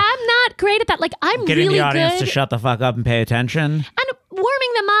 Yeah, I'm not great at that. Like I'm getting really the audience good to shut the fuck up and pay attention. And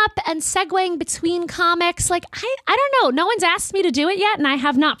warming them up and segueing between comics. Like I don't know. No one's asked me to do it yet, and I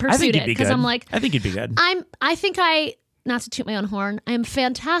have not pursued it because I'm like, I think you'd be good. Not to toot my own horn, I am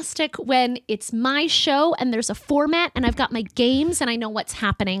fantastic when it's my show and there's a format and I've got my games and I know what's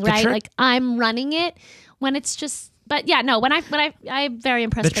happening, right? Like I'm running it. When it's just, but I'm very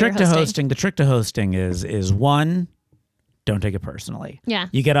impressed. The trick to hosting is one, don't take it personally. Yeah.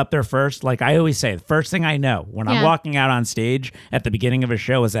 You get up there first. Like I always say, the first thing I know when I'm walking out on stage at the beginning of a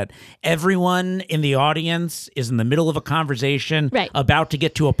show is that everyone in the audience is in the middle of a conversation, about to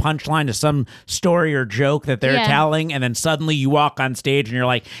get to a punchline to some story or joke that they're telling. And then suddenly you walk on stage and you're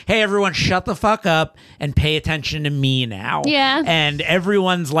like, hey, everyone, shut the fuck up and pay attention to me now. Yeah. And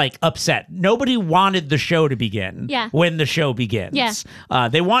everyone's like upset. Nobody wanted the show to begin when the show begins. Yeah.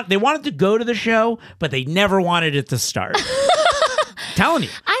 They wanted to go to the show, but they never wanted it to start. Telling you.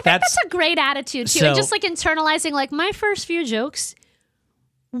 I think that's a great attitude too. And just like internalizing like my first few jokes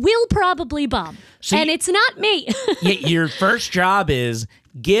will probably bomb. And it's not me. Your first job is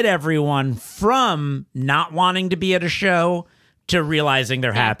get everyone from not wanting to be at a show to realizing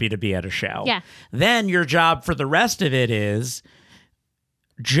they're happy to be at a show. Yeah. Then your job for the rest of it is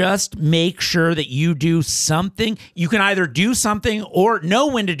just make sure that you do something. You can either do something or know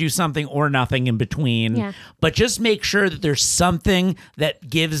when to do something or nothing in between. Yeah. But just make sure that there's something that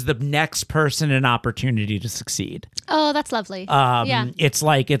gives the next person an opportunity to succeed. Oh, that's lovely. It's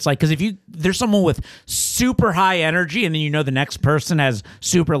like because if there's someone with super high energy and then you know the next person has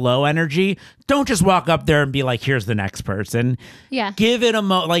super low energy, don't just walk up there and be like, here's the next person. Yeah. Give it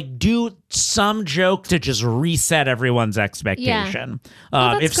do some joke to just reset everyone's expectation.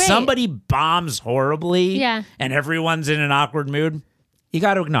 If great. somebody bombs horribly and everyone's in an awkward mood, you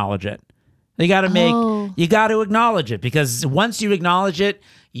got to acknowledge it. You got to acknowledge it, because once you acknowledge it,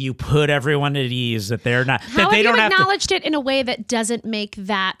 you put everyone at ease that they're not. How have you acknowledged it in a way that doesn't make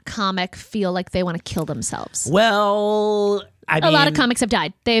that comic feel like they want to kill themselves? Well, I mean, a lot of comics have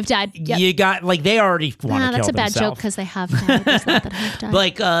died. They've died. Yep. You got they already want to kill themselves. That's a bad joke because they have died. It's not that have died.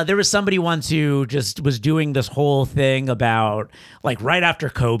 Like there was somebody once who just was doing this whole thing about right after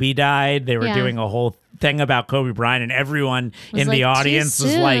Kobe died, they were doing a whole thing about Kobe Bryant, and everyone in the audience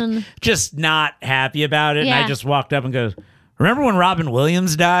was just not happy about it. And I just walked up and goes, "Remember when Robin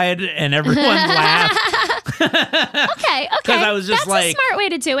Williams died?" And everyone laughed. Okay. Because I was just that's a smart way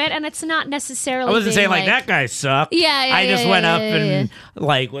to do it, and it's not necessarily. I wasn't saying that guy sucked. Yeah. I just went up and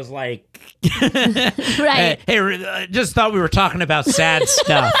was like, right. Hey, just thought we were talking about sad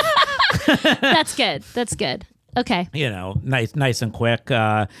stuff. That's good. That's good. Okay. Nice and quick.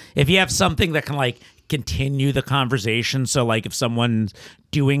 If you have something that can continue the conversation, so if someone's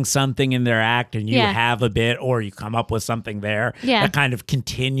doing something in their act and you have a bit, or you come up with something there that kind of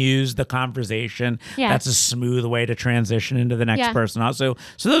continues the conversation, that's a smooth way to transition into the next person also.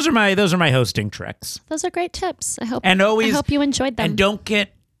 So those are my hosting tricks. Those are great tips. I hope you enjoyed them. And don't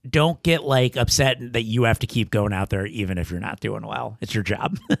get upset that you have to keep going out there even if you're not doing well. It's your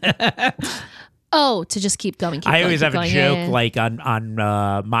job. Oh, to just keep going. I always have a joke on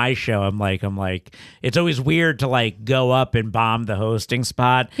my show. I'm like, it's always weird to go up and bomb the hosting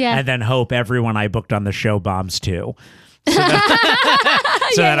spot and then hope everyone I booked on the show bombs too. So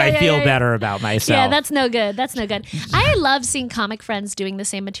that I feel better about myself. Yeah, that's no good. That's no good. I love seeing comic friends doing the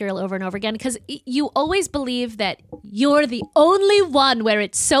same material over and over again because you always believe that you're the only one where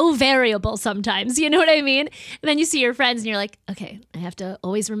it's so variable sometimes. You know what I mean? And then you see your friends and you're like, okay, I have to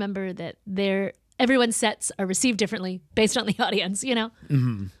always remember that everyone's sets are received differently based on the audience,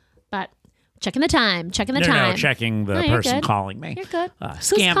 Mm-hmm. But checking the time. No, checking the person calling me. You're good.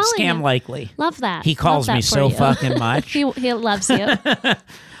 Scam likely. Love that. He calls me so fucking much. He loves you.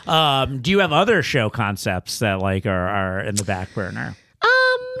 Do you have other show concepts that are in the back burner?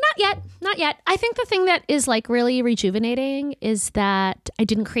 Not yet. I think the thing that is really rejuvenating is that I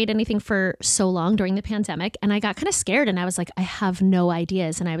didn't create anything for so long during the pandemic, and I got kind of scared, and I was like, I have no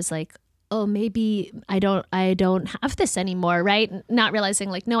ideas, and I was like, oh, maybe I don't have this anymore, right? Not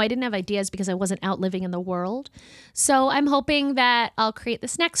realizing no, I didn't have ideas because I wasn't out living in the world. So I'm hoping that I'll create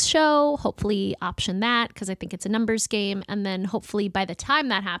this next show, hopefully option that because I think it's a numbers game. And then hopefully by the time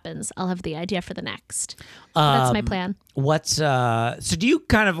that happens, I'll have the idea for the next. That's my plan. So do you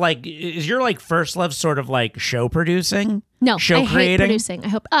kind of is your first love sort of show producing? No, show I creating? Hate producing.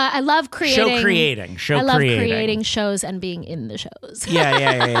 I love creating. I love creating shows and being in the shows.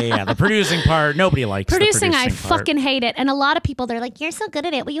 Yeah. The producing part, nobody likes producing. I part. fucking hate it. And a lot of people, they're like, you're so good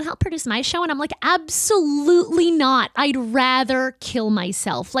at it. Will you help produce my show? And I'm like, absolutely not. I'd rather kill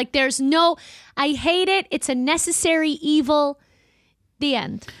myself. I hate it. It's a necessary evil. The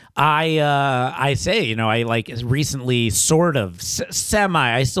end. I say, I recently sort of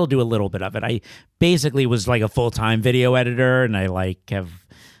semi, I still do a little bit of it. I basically was a full-time video editor, and I have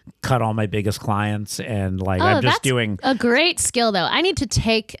cut all my biggest clients, and I'm just doing a great skill though. I need to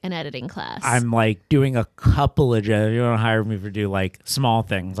take an editing class. I'm doing a couple of jobs. You don't hire me for do small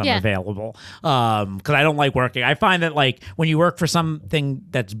things. I'm available because I don't like working. I find that when you work for something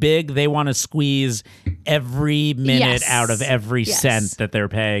that's big, they want to squeeze every minute out of every cent that they're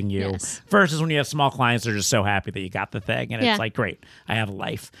paying you. Versus when you have small clients, they're just so happy that you got the thing, and it's great, I have a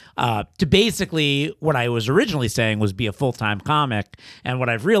life. To basically what I was originally saying was be a full-time comic, and what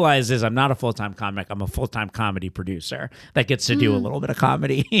I've realized is I'm not a full-time comic. I'm a full-time comedy producer that gets to do a little bit of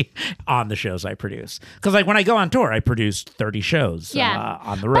comedy on the shows I produce. Because when I go on tour, I produce 30 shows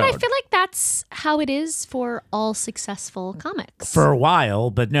on the road. But I feel like that's how it is for all successful comics. For a while,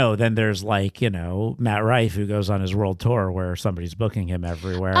 but no, then there's Matt Rife who goes on his world tour where somebody's booking him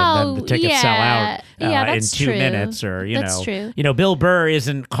everywhere, and then the tickets sell out in 2 minutes, or that's true. Bill Burr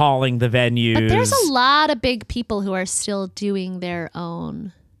isn't calling the venues. But there's a lot of big people who are still doing their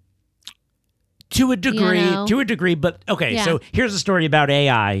own. To a degree, but okay. So here's a story about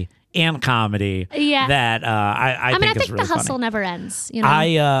AI and comedy. That I think is really the hustle funny. Never ends. When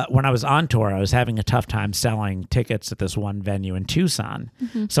I was on tour, I was having a tough time selling tickets at this one venue in Tucson.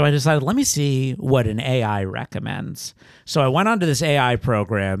 Mm-hmm. So I decided, let me see what an AI recommends. So I went onto this AI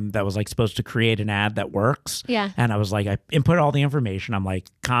program that was supposed to create an ad that works. Yeah. And I was I input all the information. I'm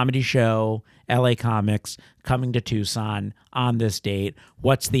comedy show, LA Comics, coming to Tucson on this date.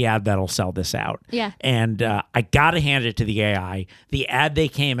 What's the ad that'll sell this out? Yeah. And I got to hand it to the AI. The ad they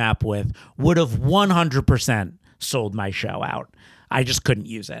came up with would have 100% sold my show out. I just couldn't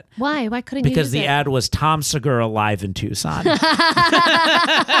use it. Why? Why couldn't you use it? Because the ad was Tom Segura live in Tucson.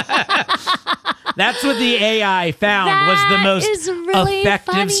 That's what the AI found was the most really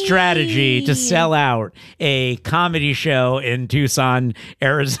effective funny. strategy to sell out a comedy show in Tucson,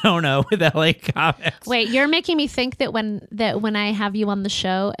 Arizona with LA comics. Wait, you're making me think that when I have you on the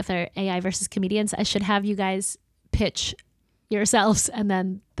show, if they're AI versus comedians, I should have you guys pitch yourselves and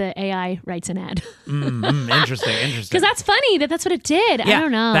then the AI writes an ad. Interesting. Because that's funny that's what it did. Yeah, I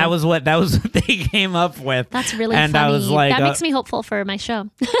don't know. That was what they came up with. That's really and funny. I was like, that makes me hopeful for my show.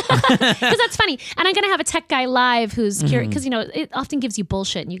 Because that's funny. And I'm going to have a tech guy live who's because it often gives you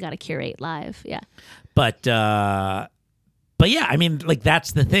bullshit and you got to curate live. Yeah. But yeah, I mean, like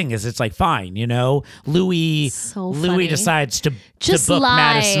that's the thing is it's like fine, Louis decides to book lie.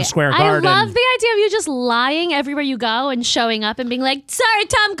 Madison Square Garden. I love the idea of you just lying everywhere you go and showing up and being like, sorry,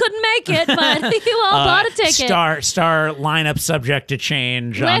 Tom couldn't make it, but you all bought a ticket. Star lineup subject to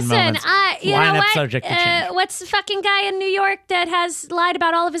change. Listen, on you know what? Subject to change. What's the fucking guy in New York that has lied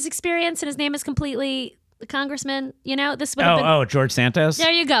about all of his experience and his name is completely the congressman? This would have been. George Santos.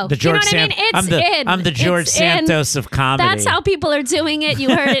 There you go. The George you know what I mean? I'm the George Santos of comedy. That's how people are doing it.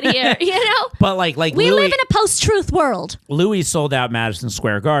 You heard it here. But like we live in a post-truth world. Louis sold out Madison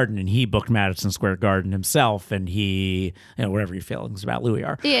Square Garden, and he booked Madison Square Garden himself, and he, whatever your feelings about Louis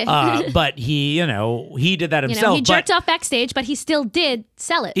are. Yeah. But he, he did that himself. He jerked off backstage, but he still did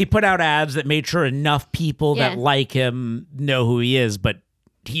sell it. He put out ads that made sure enough people that like him know who he is, but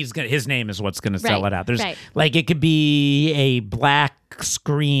his name is what's gonna sell it out. There's like it could be a black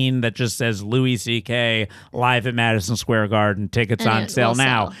screen that just says Louis C.K. live at Madison Square Garden, tickets on sale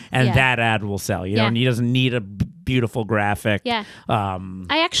now, and that ad will sell. He doesn't need a beautiful graphic. Yeah.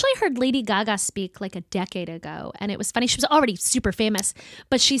 I actually heard Lady Gaga speak like a decade ago, and it was funny. She was already super famous,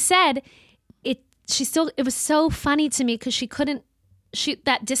 but she said it was so funny to me because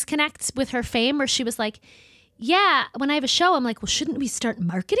that disconnects with her fame where she was like, yeah, when I have a show, I'm like, well, shouldn't we start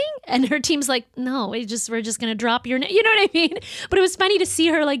marketing? And her team's like, no, we're just going to drop your name. You know what I mean? But it was funny to see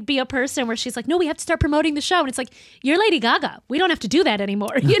her like be a person where she's like, no, we have to start promoting the show. And it's like, you're Lady Gaga. We don't have to do that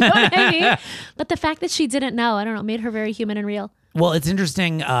anymore. You know what I mean? But the fact that she didn't know, I don't know, made her very human and real. Well, it's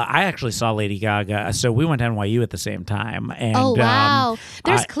interesting. I actually saw Lady Gaga. So we went to NYU at the same time. And, oh, wow.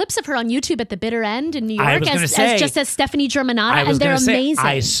 There's clips of her on YouTube at the bitter end in New York just as Stephanie Germanotta, and they're amazing.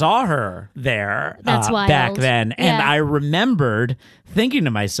 I saw her there That's wild. back then. And I remembered thinking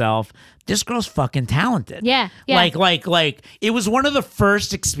to myself, this girl's fucking talented. Yeah. Like it was one of the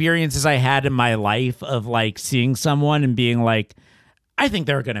first experiences I had in my life of like seeing someone and being like, I think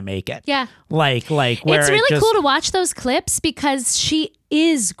they're going to make it. Yeah. Like where it's really cool to watch those clips because she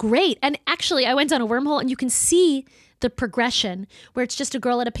is great. And actually, I went down a wormhole and you can see the progression where it's just a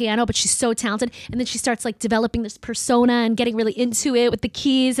girl at a piano, but she's so talented. And then she starts like developing this persona and getting really into it with the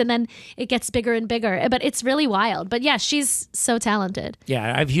keys. And then it gets bigger and bigger. But it's really wild. But yeah, she's so talented.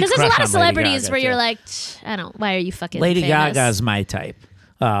 Yeah, I've huge because there's a lot of celebrities Gaga, where too. you're like, why are you fucking Lady famous? Gaga's my type.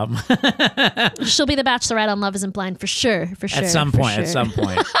 She'll be the Bachelorette on Love Isn't Blind for sure. At some point.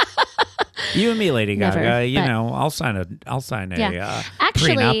 You and me, Lady Never, Gaga. I'll sign a.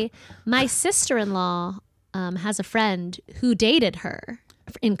 Actually, prenup. my sister-in-law has a friend who dated her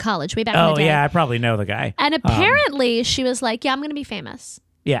in college way back in the day. Oh yeah, I probably know the guy. And apparently, she was like, "Yeah, I'm going to be famous."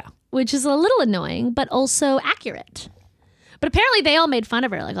 Yeah, which is a little annoying, but also accurate. But apparently they all made fun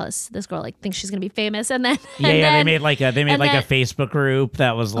of her, like, oh, this girl like thinks she's gonna be famous, and then they made like a Facebook group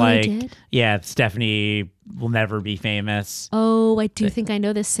that was like, Stephanie will never be famous. Oh, I do think I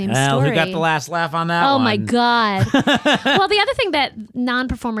know this same story. Who got the last laugh on that? Oh one? my god! Well, the other thing that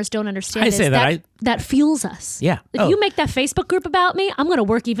non-performers don't understand is that fuels us. Yeah. If you make that Facebook group about me, I'm gonna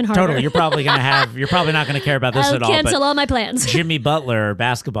work even harder. Totally. You're probably not gonna care about this I'll at all. cancel all my plans. Jimmy Butler,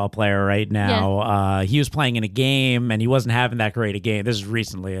 basketball player right now, he was playing in a game and he wasn't having that great a game. This is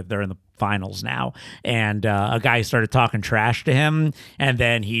recently. They're in the finals now, and a guy started talking trash to him, and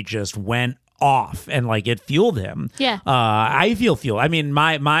then he just went off and like it fueled him. Yeah. I feel fueled. I mean,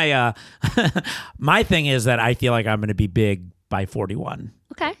 my my thing is that I feel like I'm going to be big by 41.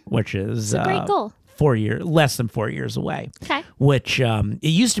 Okay. Which is a great goal. Less than 4 years away. Okay. Which it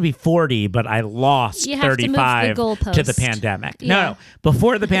used to be 40, but I lost 35 to the pandemic. Yeah. No,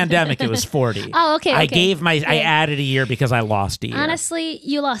 before the pandemic it was 40. Oh, okay. I added a year because I lost a year. Honestly,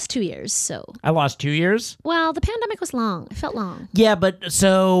 you lost 2 years, so. I lost 2 years? Well, the pandemic was long. It felt long. Yeah, but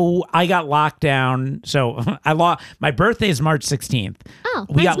so I got locked down. So my birthday is March 16th. Oh,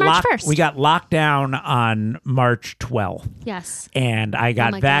 mine's March 1st. We got locked down on March 12th. Yes. And I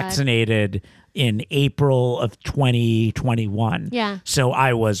got vaccinated in April of 2021. Yeah. So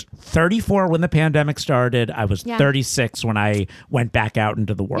I was 34 when the pandemic started. I was 36 when I went back out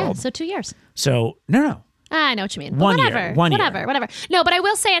into the world. Yeah, so 2 years. So, no. I know what you mean. But One whatever. year. No, but I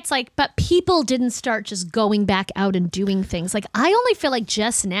will say it's like, but people didn't start just going back out and doing things. Like, I only feel like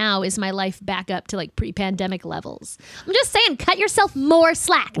just now is my life back up to like pre-pandemic levels. I'm just saying, cut yourself more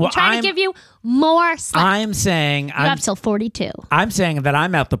slack. I'm trying to give you more slack. I'm saying you have till 42. I'm saying that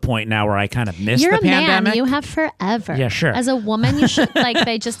I'm at the point now where I kind of miss You're the pandemic. Man. You have forever. Yeah, sure. As a woman, you should like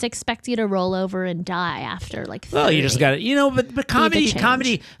they just expect you to roll over and die after like 30. Well, you just got to, but comedy.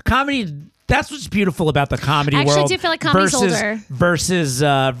 That's what's beautiful about the comedy world. I actually do feel like comedy's older. Versus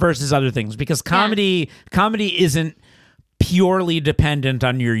other things, because comedy isn't purely dependent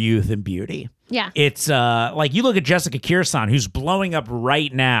on your youth and beauty. Yeah. It's like you look at Jessica Kirson, who's blowing up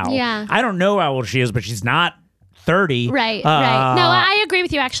right now. Yeah. I don't know how old she is, but she's not 30. Right. No, I agree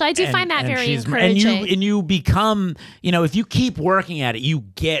with you, actually. I do find that very encouraging. And you become, if you keep working at it, you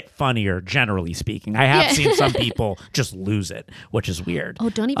get funnier, generally speaking. I have seen some people just lose it, which is weird. Oh, I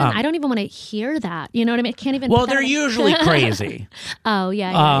don't even want to hear that. You know what I mean? I can't even. Well, they're usually crazy. Oh,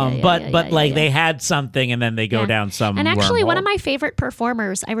 yeah. But they had something and then they go down some And actually, wormhole. one of my favorite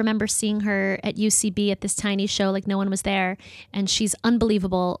performers, I remember seeing her at UCB at this tiny show, like no one was there, and she's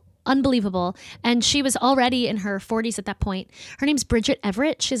unbelievable. And she was already in her 40s at that point. Her name's Bridget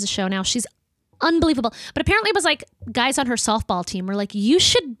Everett. She has a show now. She's unbelievable. But apparently it was like guys on her softball team were like, you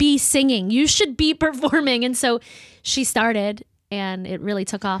should be singing. You should be performing. And so she started and it really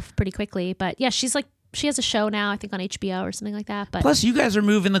took off pretty quickly. But yeah, she has a show now, I think on HBO or something like that. But plus, you guys are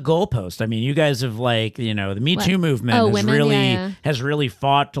moving the goalpost. I mean, you guys have the Me Too movement has really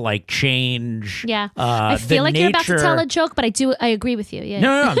fought to like change. Yeah, I feel like you're about to tell a joke, but I agree with you. Yeah.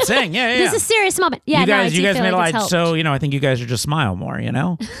 No, I'm saying this is a serious moment. Yeah, you guys made a lot. So I think you guys should just smile more.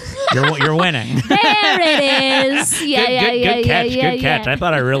 You're winning. There it is. Yeah, Good catch. I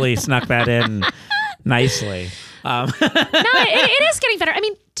thought I really snuck that in nicely. No, it is getting better. I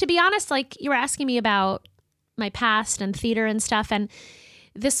mean, to be honest, like you were asking me about my past and theater and stuff, and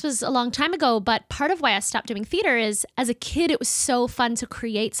this was a long time ago, but part of why I stopped doing theater is as a kid, it was so fun to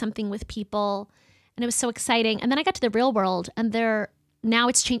create something with people and it was so exciting. And then I got to the real world and now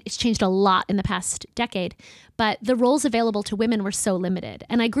it's changed a lot in the past decade, but the roles available to women were so limited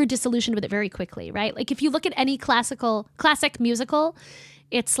and I grew disillusioned with it very quickly, right? Like if you look at any classic musical,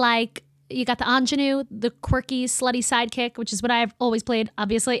 it's like, you got the ingenue, the quirky, slutty sidekick, which is what I've always played,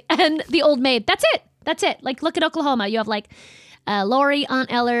 obviously, and the old maid. That's it. Like, look at Oklahoma. You have like Lori, Aunt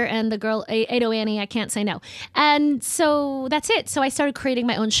Eller, and the girl, Ado Annie, I can't say no. And so that's it. So I started creating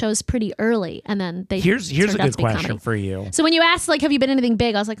my own shows pretty early, and then here's a good question for you. So when you asked, like, have you been anything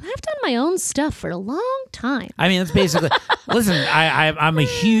big? I was like, I've done my own stuff for a long time. I mean, it's basically, listen, I'm a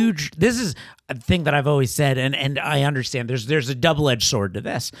huge, this is a thing that I've always said, and I understand there's a double-edged sword to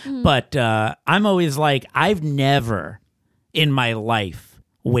this, but I'm always like, I've never in my life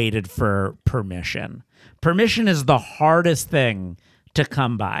waited for permission. Permission is the hardest thing to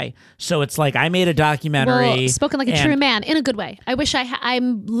come by. So it's like I made a documentary. Well, spoken like a true man in a good way. I wish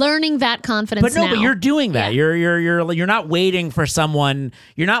I'm learning that confidence now. But you're doing that. Yeah. You're not waiting for someone.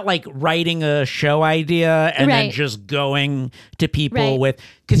 You're not like writing a show idea and then just going to people with,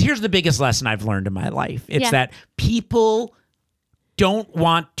 because here's the biggest lesson I've learned in my life. It's that people don't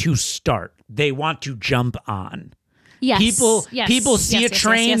want to start. They want to jump on. Yes. People see a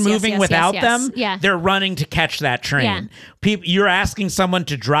train moving without them. Yeah. They're running to catch that train. Yeah. You're asking someone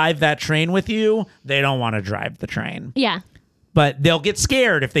to drive that train with you. They don't want to drive the train. Yeah. But they'll get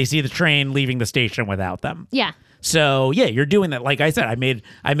scared if they see the train leaving the station without them. Yeah. So yeah, you're doing that. Like I said, I made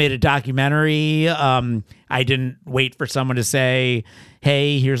a documentary. I didn't wait for someone to say,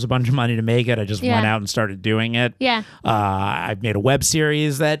 "Hey, here's a bunch of money to make it." I just went out and started doing it. Yeah. I've made a web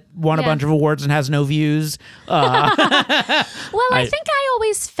series that won a bunch of awards and has no views. Well, I think I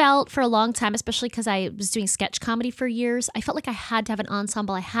always felt for a long time, especially because I was doing sketch comedy for years, I felt like I had to have an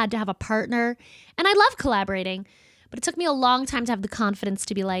ensemble. I had to have a partner, and I love collaborating. But it took me a long time to have the confidence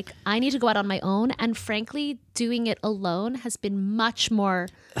to be like, I need to go out on my own. And frankly, doing it alone has been much more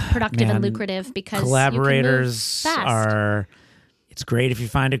productive and lucrative because collaborators you can move fast. It's great if you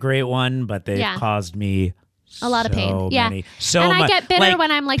find a great one, but they've caused me a lot of pain. Many. So and I get bitter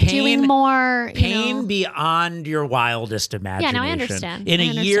when I'm like doing more. Pain beyond your wildest imagination. Yeah, no, I understand. In a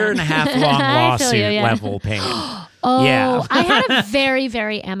year and a half long lawsuit level pain. Oh, yeah. I had a very,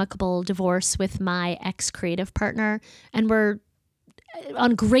 very amicable divorce with my ex-creative partner, and we're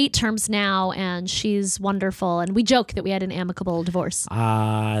on great terms now, and she's wonderful. And we joke that we had an amicable divorce.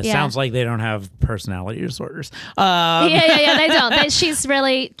 Sounds like they don't have personality disorders. Yeah, they don't.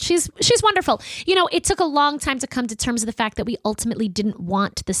 She's wonderful. You know, it took a long time to come to terms with the fact that we ultimately didn't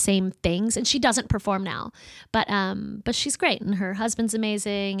want the same things, and she doesn't perform now. But she's great, and her husband's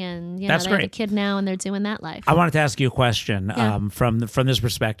amazing, and they have a kid now, and they're doing that life. I wanted to ask you a question from this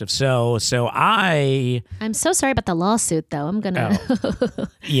perspective. So I'm so sorry about the lawsuit, though. I'm gonna.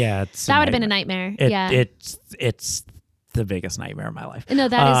 Yeah, that would have been a nightmare. It's the biggest nightmare of my life. No,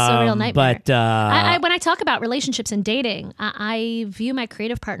 that is a real nightmare. But when I talk about relationships and dating, I view my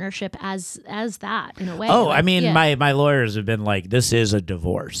creative partnership as that in a way. Oh, I mean, my lawyers have been like, this is a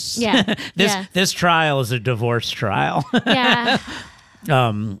divorce. Yeah. This trial is a divorce trial. Yeah.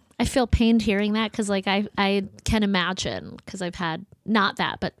 I feel pained hearing that because, like, I can imagine because I've had not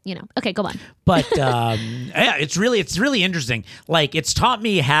that, but okay, go on. But yeah, it's really interesting. Like, it's taught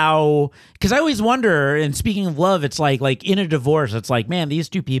me how, because I always wonder. And speaking of love, it's like in a divorce, it's like, man, these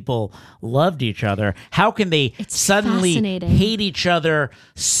two people loved each other. How can they suddenly hate each other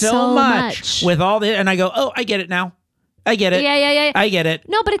so much with all the? And I go, oh, I get it now. I get it. Yeah. I get it.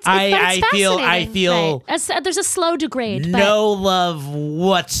 No, but it's fascinating. I feel right. There's a slow degrade. No love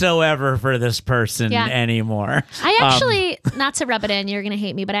whatsoever for this person anymore. I actually, not to rub it in, you're going to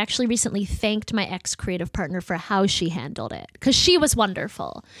hate me, but I actually recently thanked my ex-creative partner for how she handled it, because she was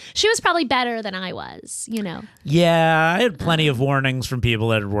wonderful. She was probably better than I was, Yeah, I had plenty of warnings from people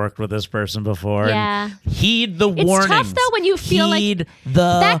that had worked with this person before. Yeah. And heed the warnings. It's tough, though, when you feel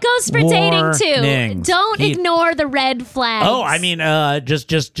that goes for dating, too. Don't ignore the red flags. Oh, I mean,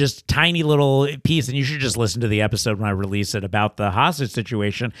 just tiny little piece, and you should just listen to the episode when I release it about the hostage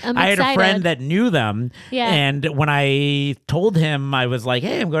situation. I had a friend that knew them, and when I told him, I was like,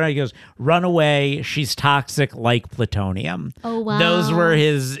 "Hey, I'm going." He goes, "Run away. She's toxic like plutonium." Oh wow, those were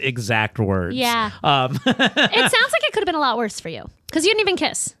his exact words. Yeah, it sounds like it could have been a lot worse for you because you didn't even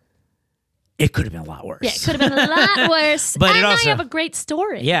kiss. It could have been a lot worse. Yeah, it could have been a lot worse. But and now you have a great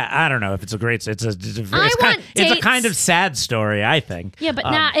story. Yeah, I don't know if it's a great. It's a kind of sad story, I think. Yeah, but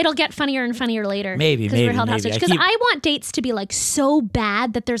it'll get funnier and funnier later. Maybe we're held hostage. Because I want dates to be like so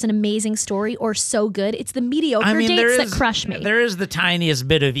bad that there's an amazing story, or so good it's the mediocre dates that crush me. There is the tiniest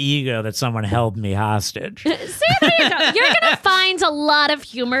bit of ego that someone held me hostage. See, there you go. You're gonna find a lot of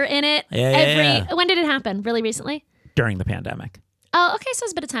humor in it. When did it happen? Really recently? During the pandemic. Oh, okay, so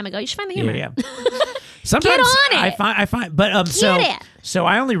it's a bit of time ago. You should find the humor. Yeah. Sometimes get on it. I find, but so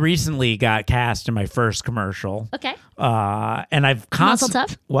I only recently got cast in my first commercial. Okay. And I've constantly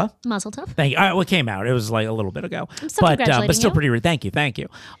Mazel tov. What? Mazel tov. Thank you. Well, it came out. It was like a little bit ago. I'm still congratulating but still you. pretty. Thank you.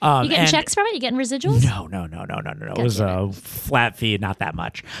 You getting checks from it? You getting residuals? No. It was a flat fee, not that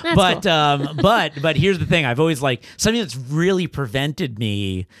much. That's cool. But here's the thing. I've always something that's really prevented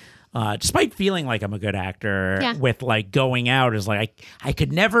me. Despite feeling like I'm a good actor with going out is I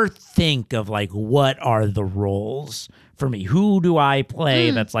could never think of what are the roles for me. Who do I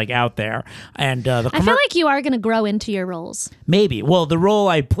play that's out there? And I feel like you are going to grow into your roles. Maybe. Well, the role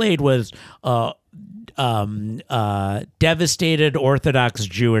I played was devastated Orthodox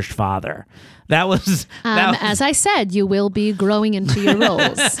Jewish father. That was as I said, you will be growing into your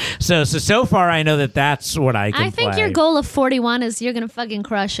roles. So far I know that's what I can I think play. your goal of 41 is you're going to fucking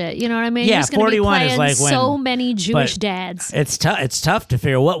crush it. You know what I mean? Yeah, you're just gonna 41 be is playing so when, many Jewish dads. It's tough to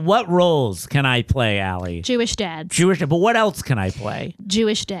figure what roles can I play, Allie? Jewish dads. But what else can I play?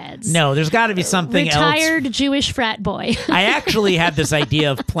 Jewish dads. No, there's got to be something Retired else. Jewish frat boy. I actually had this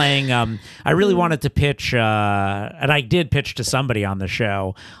idea of playing. I really wanted to pitch, and I did pitch to somebody on the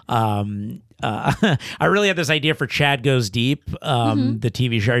show. I really had this idea for Chad Goes Deep, the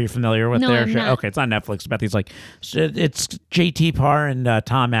TV show. Are you familiar with their show? Not. Okay, it's on Netflix. About these it's JT Parr and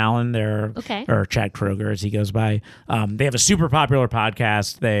Tom Allen. They're or Chad Kroger as he goes by. They have a super popular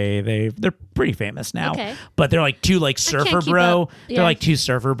podcast. They're pretty famous now. Okay. But they're two surfer bro. They're like two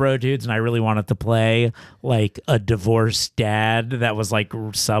surfer bro dudes, and I really wanted to play a divorced dad that was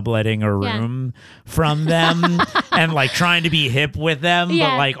subletting a room from them and trying to be hip with them,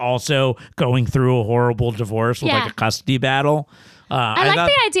 but also going through a horrible divorce with a custody battle. I like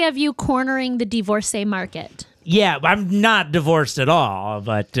the idea of you cornering the divorcee market. Yeah, I'm not divorced at all,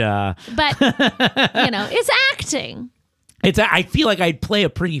 but it's acting. I feel like I'd play a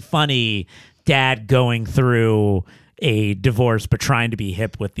pretty funny dad going through a divorce, but trying to be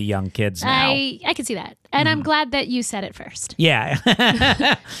hip with the young kids now. I can see that. And I'm glad that you said it first. Yeah.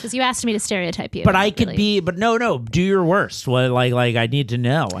 Because you asked me to stereotype you. But I could be, but no, do your worst. Well, like I need to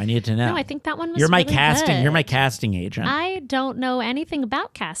know. No, I think that one was You're my really casting. good. You're my casting agent. I don't know anything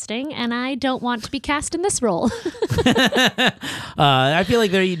about casting, and I don't want to be cast in this role. I feel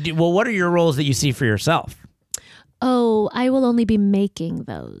like well, what are your roles that you see for yourself? Oh, I will only be making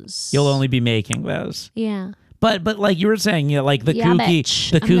those. You'll only be making those. Yeah. But like you were saying, like the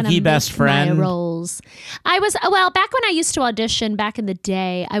kooky best friend. My roles. I was back when I used to audition back in the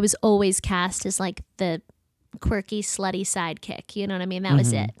day. I was always cast as like the quirky, slutty sidekick. You know what I mean? That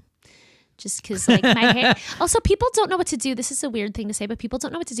was it. Just because like my hair. Also, people don't know what to do. This is a weird thing to say, but people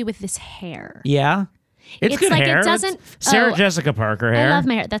don't know what to do with this hair. Yeah. It's good like hair. It doesn't. Sarah Jessica Parker hair. I love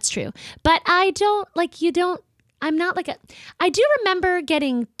my hair. That's true. But I don't like. You don't. I'm not like a. I do remember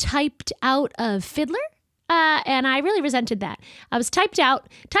getting typed out of Fiddler. And I really resented that. I was typed out.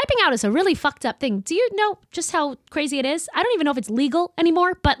 Typing out is a really fucked up thing. Do you know just how crazy it is? I don't even know if it's legal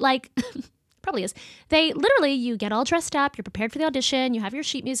anymore, but like, probably is. They literally, you get all dressed up, you're prepared for the audition, you have your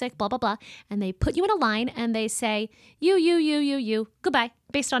sheet music, blah, blah, blah, and they put you in a line and they say, you, goodbye,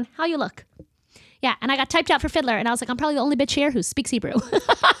 based on how you look. Yeah, and I got typed out for Fiddler, and I was like, I'm probably the only bitch here who speaks Hebrew.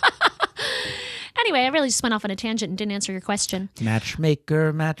 Anyway, I really just went off on a tangent and didn't answer your question.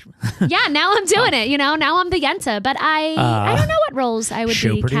 Matchmaker. Yeah, now I'm doing it. Now I'm the Yenta. But I don't know what roles I would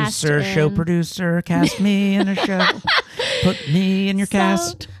be cast in. Show producer, cast me in a show. Put me in your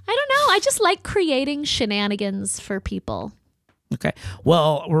cast. I don't know. I just like creating shenanigans for people. Okay.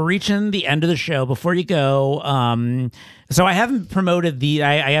 Well, we're reaching the end of the show. Before you go, so I haven't promoted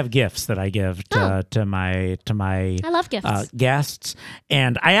I have gifts that I give to my I love gifts. Guests,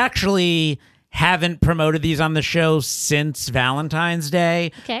 and I actually haven't promoted these on the show since Valentine's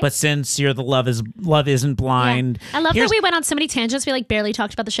Day. Okay. But since you're the Love Isn't Blind. Yeah. I love that we went on so many tangents. We like barely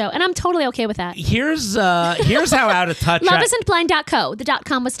talked about the show, and I'm totally okay with that. Here's how out of touch loveisn'tblind.co. The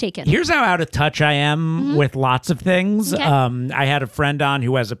 .com was taken. Here's how out of touch I am with lots of things. Okay. I had a friend on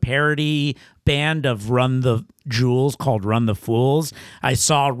who has a parody band of Run the Jewels called Run the Fools. I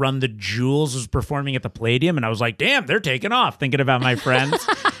saw Run the Jewels was performing at the Palladium, and I was like, damn, they're taking off, thinking about my friends.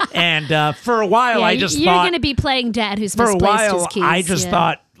 And for a while, I just you're thought... You're going to be playing Dad who's for misplaced a while, his keys. I just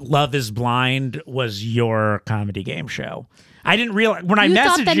thought Love is Blind was your comedy game show. I didn't realize... When I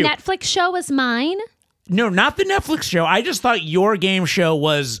messaged you... thought the Netflix show was mine? No, not the Netflix show. I just thought your game show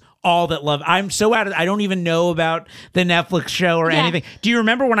was... all that love. I'm so out of... I don't even know about the Netflix show or anything. Do you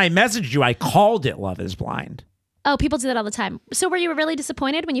remember when I messaged you, I called it Love is Blind? Oh, people do that all the time. So were you really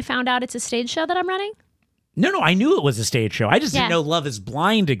disappointed when you found out it's a stage show that I'm running? No, I knew it was a stage show. I just didn't know Love is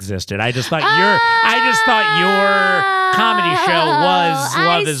Blind existed. I just thought your comedy show was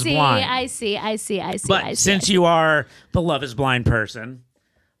Love is Blind. I see. But since you are the Love is Blind person,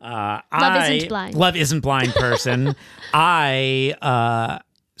 Love isn't blind person, I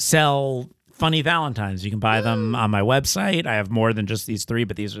sell funny Valentines. You can buy them on my website. I have more than just these 3,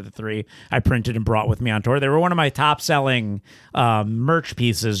 but these are the 3 I printed and brought with me on tour. They were one of my top selling merch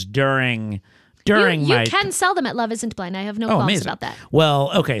pieces during you can sell them at Love Isn't Blind. I have no qualms about that.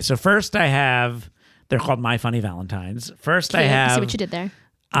 Well, okay. So first I have, they're called My Funny Valentines. First I have, see what you did there.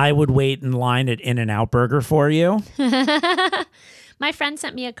 I would wait in line at In-N-Out Burger for you. My friend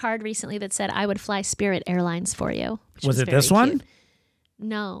sent me a card recently that said I would fly Spirit Airlines for you. Was it this one? Cute.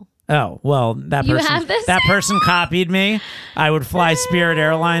 No. Oh, well, that person, have this? that person copied me. I would fly Spirit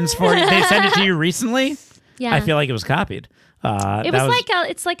Airlines for you. They sent it to you recently? Yeah. I feel like it was copied.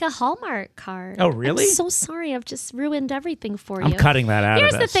 It's like a Hallmark card. Oh, really? I'm so sorry. I've just ruined everything for you. I'm cutting that out.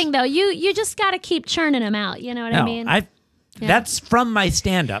 Here's the thing, though. You just got to keep churning them out. You know what I mean? That's from my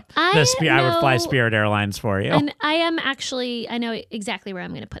stand-up. I would fly Spirit Airlines for you. And I am actually, I know exactly where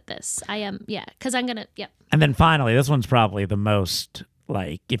I'm going to put this. I am, because I'm going to, yep. And then finally, this one's probably the most,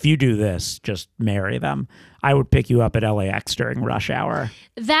 like, if you do this, just marry them. I would pick you up at LAX during rush hour.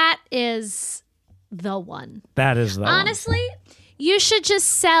 That is the one. That is the Honestly, one. You should just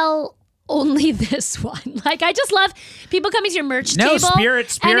sell only this one. Like, I just love people coming to your merch table.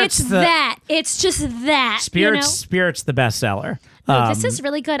 Spirit's and it's that. It's just that. Spirit's the best seller. This is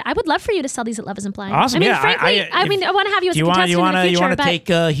really good. I would love for you to sell these at Love Isn't Blind. Awesome. Frankly, I want to have you as a contestant in the future. You want to take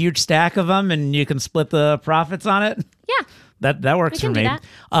a huge stack of them and you can split the profits on it? Yeah. That works for me.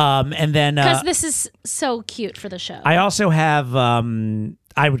 And then because this is so cute for the show. I also have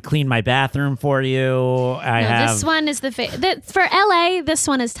I would clean my bathroom for you. This one is for LA. This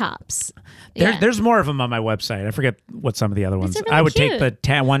one is tops. There's more of them on my website. I forget what some of the other ones. Really I would cute. take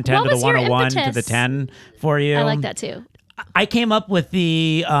the 110 to the 101 to the 10 for you. I like that too. I came up with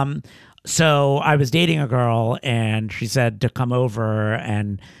the So I was dating a girl, and she said to come over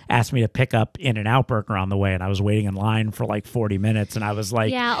and asked me to pick up In-N-Out Burger on the way, and I was waiting in line for like 40 minutes, and I was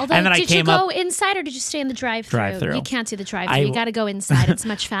like, yeah. Although, and then did you go inside or did you stay in the drive-thru? Drive-thru. You can't do the drive-thru. You got to go inside. It's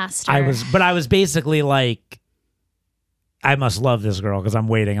much faster. I was basically like, I must love this girl because I'm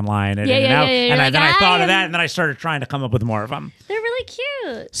waiting in line at In-N-Out. And then I thought of that, and then I started trying to come up with more of them. They're really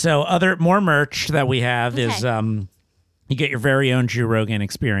cute. So more merch that we have is you get your very own Jew Rogaine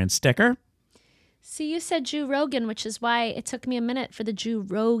experience sticker. See, you said Jew Rogan, which is why it took me a minute for the Jew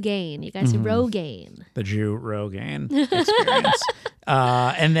Rogaine. You guys say Rogaine. The Jew Rogaine experience.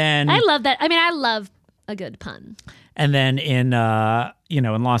 And then I love that. I mean, I love a good pun. And then in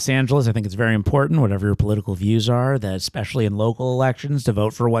Los Angeles, I think it's very important, whatever your political views are, that especially in local elections, to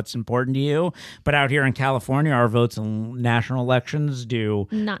vote for what's important to you. But out here in California, our votes in national elections do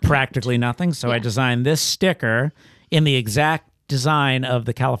practically nothing. So I designed this sticker in the exact design of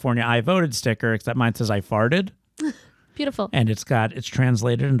the California I Voted sticker, except mine says I farted. Beautiful. And it's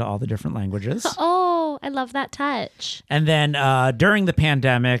translated into all the different languages. Oh, I love that touch. And then during the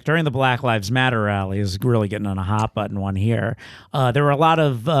pandemic, during the Black Lives Matter rally, is really getting on a hot button one here. There were a lot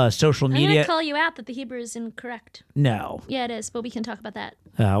of social media. I'm going to call you out that the Hebrew is incorrect. No. Yeah, it is, but we can taltalk about that.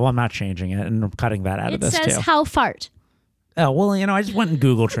 Well, I'm not changing it, and I'm cutting that out of this too. It says how fart. Oh, well, I just went and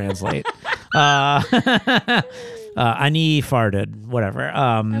Google Translate. Ani farted, whatever.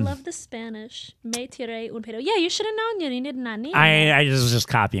 I love the Spanish. Me tiré un pedo. Yeah, you should have known. You needed an ani. I was just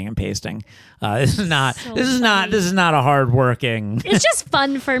copying and pasting. This is not a hard working. It's just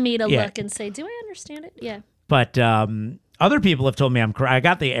fun for me to look and say, do I understand it? Yeah. But other people have told me I'm correct. I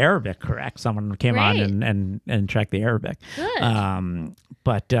got the Arabic correct. Someone came on and checked the Arabic. Good.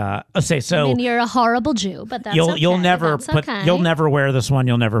 But let's say so. I mean, you're a horrible Jew, but that's you'll never you'll never wear this one.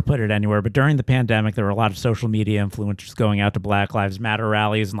 You'll never put it anywhere. But during the pandemic, there were a lot of social media influencers going out to Black Lives Matter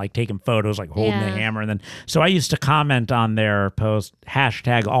rallies and like taking photos, like holding the hammer. And then so I used to comment on their post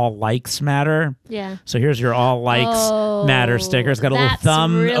 # all likes matter. Yeah. So here's your all likes matter sticker. It's got a little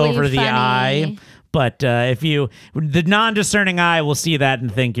thumb really over the funny. eye. But the non-discerning eye will see that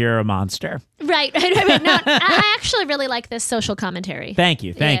and think you're a monster. Right. No, I actually really like this social commentary. Thank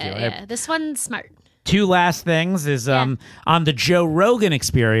you. Yeah. This one's smart. Two last things is on the Joe Rogan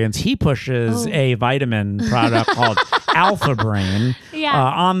Experience, he pushes a vitamin product called Alpha Brain. Yeah.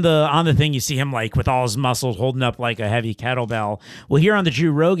 On the thing, you see him like with all his muscles holding up like a heavy kettlebell. Well, here on the Joe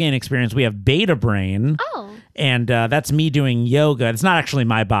Rogan Experience, we have Beta Brain. Oh. And that's me doing yoga. It's not actually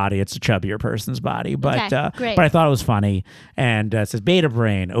my body; it's a chubbier person's body. But great. But I thought it was funny. And it says Beta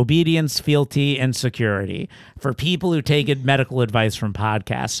Brain: obedience, fealty, and security for people who take medical advice from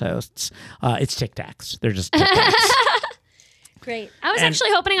podcast hosts. It's Tic Tacs. They're just Tic Tacs. Great. I was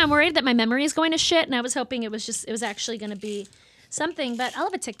actually hoping. I'm worried that my memory is going to shit, and I was hoping it was actually going to be something. But I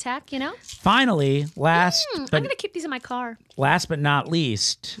love a Tic Tac. Finally, I'm going to keep these in my car. Last but not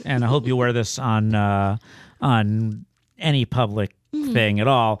least, and I hope you wear this on any public thing at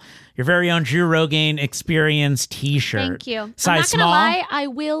all, your very own Drew Rogaine Experience T-shirt. Thank you. Size I'm not small. gonna lie, I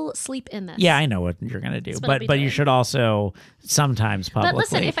will sleep in this. Yeah, I know what you're gonna do, but you should also sometimes publicly. But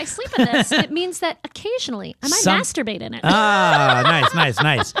listen, if I sleep in this, it means that occasionally I might masturbate in it.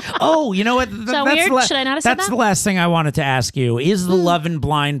 Nice. Oh, you know what? So weird. Should I not have said that? That's the last thing I wanted to ask you. Is the love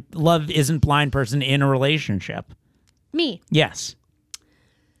isn't blind person in a relationship? Me. Yes.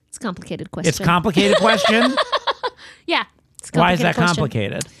 It's a complicated question. It's a complicated question? Yeah. Why is that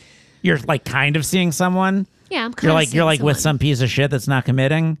complicated? You're like kind of seeing someone? Yeah, I'm kind of You're like with some piece of shit that's not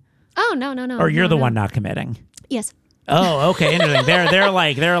committing? Oh, no. Or you're the one not committing? Yes. Oh, okay, interesting. They're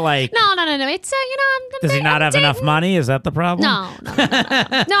like No. It's does he not have enough money? Is that the problem? No. No,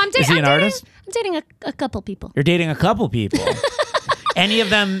 I'm dating. Is he an artist? I'm dating a couple people. You're dating a couple people. Any of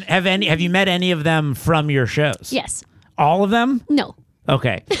them have you met any of them from your shows? Yes. All of them? No.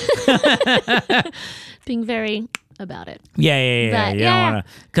 Okay. Being very about it. Yeah. You don't want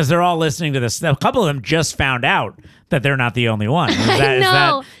to, because they're all listening to this. A couple of them just found out that they're not the only one. Is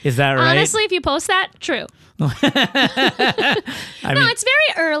that right? Honestly, if you post that, true. It's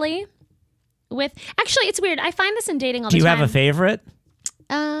very early. Actually, it's weird. I find this in dating all the time. Do you have a favorite?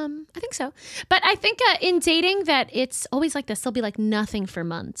 I think so. But I think in dating that it's always like this. There'll be like nothing for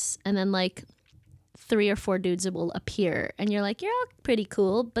months. And then like 3 or 4 dudes will appear. And you're like, you're all pretty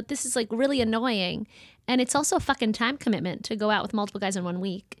cool. But this is like really annoying. And it's also a fucking time commitment to go out with multiple guys in 1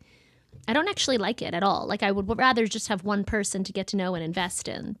 week. I don't actually like it at all. Like I would rather just have one person to get to know and invest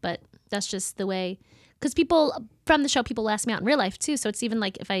in. But that's just the way. Because people from the show, people ask me out in real life too. So it's even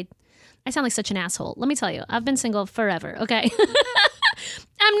like if I sound like such an asshole. Let me tell you, I've been single forever. Okay.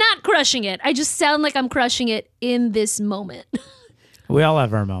 I'm not crushing it. I just sound like I'm crushing it in this moment. We all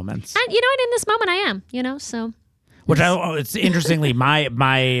have our moments. And you know what? In this moment, I am. So. It's interestingly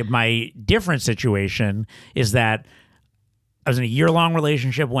my different situation is that I was in a year-long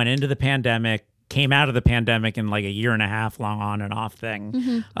relationship, went into the pandemic, came out of the pandemic in like a year and a half long on and off thing.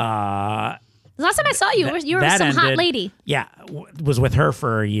 The last time I saw you, you were some hot lady. Yeah, was with her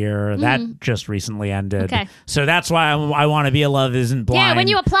for a year. That just recently ended. Okay. So that's why I want to be a Love Isn't Blind. Yeah, when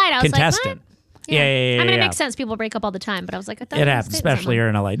you applied, I was contestant. Like, what? Yeah. I mean, it makes sense. People break up all the time, but I was like, I thought it happens, especially here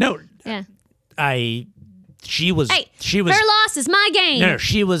in LA. No. Yeah. She was. Her loss is my gain. No,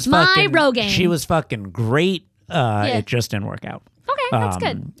 she was my fucking, Rogaine. She was fucking great. It just didn't work out. Okay, that's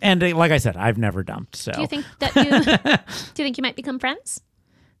good. And like I said, I've never dumped. So do you think that do you think you might become friends?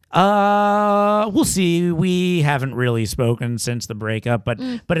 We'll see. We haven't really spoken since the breakup, but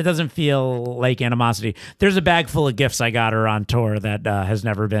it doesn't feel like animosity. There's a bag full of gifts I got her on tour that has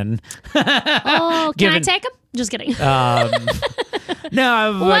never been. Can I take them? Just kidding.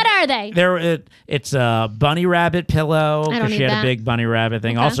 No. What are they? It's a bunny rabbit pillow because she had a big bunny rabbit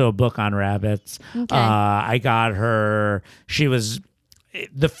thing. Okay. Also a book on rabbits. Okay. I got her. She was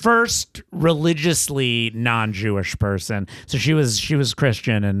the first religiously non-Jewish person. So she was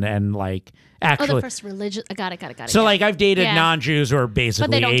Christian and like actually. the first religious. Got it. So like I've dated non-Jews who are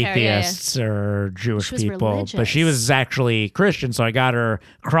basically atheists care. or Jewish people, religious. but she was actually Christian. So I got her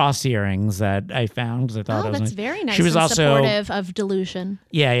cross earrings that I found because I thought it was that's very nice. She was and also supportive of delusion.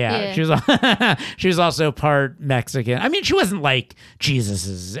 Yeah. She was also part Mexican. I mean, she wasn't like Jesus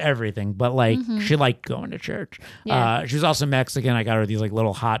is everything, but like she liked going to church. Yeah. She was also Mexican. I got her these like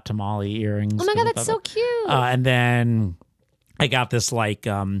little hot tamale earrings. Oh my God, that's so cute. And then I got this like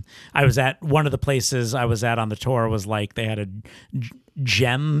I was at one of the places I was at on the tour was like they had a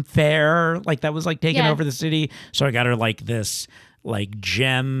gem fair like that was like taking over the city. So I got her like this like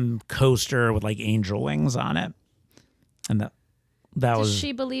gem coaster with like angel wings on it. And that was. Does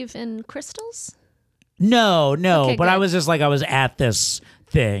she believe in crystals? No, okay, but good. I was just like I was at this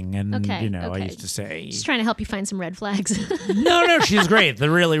thing and I used to say just trying to help you find some red flags. no, she's great. They're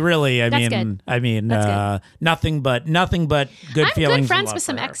really That's good. nothing but good feelings. I'm good friends with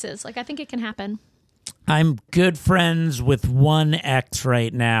some exes. Like I think it can happen. I'm good friends with one ex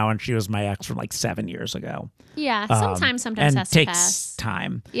right now, and she was my ex from like 7 years ago. Yeah, sometimes and has to takes pass.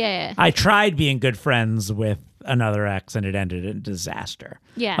 time. Yeah. I tried being good friends with another ex, and it ended in disaster.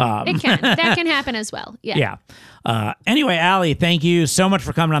 Yeah, it can. That can happen as well. Yeah. Anyway, Alli, thank you so much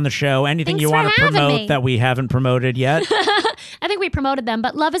for coming on the show. Anything Thanks you want to for having promote me. that we haven't promoted yet? I think we promoted them,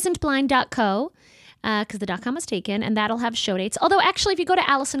 but loveisn'tblind.co. Because the .com was taken, and that'll have show dates. Although, actually, if you go to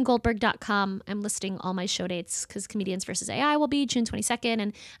AllisonGoldberg.com, I'm listing all my show dates because Comedians vs. AI will be June 22nd,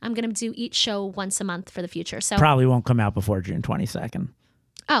 and I'm going to do each show once a month for the future. So Probably won't come out before June 22nd.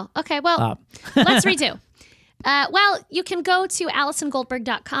 Oh, okay. Well, let's redo. You can go to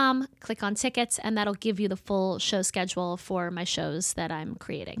AllisonGoldberg.com, click on tickets, and that'll give you the full show schedule for my shows that I'm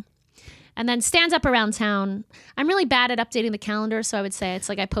creating. And then stand up around town. I'm really bad at updating the calendar, so I would say it's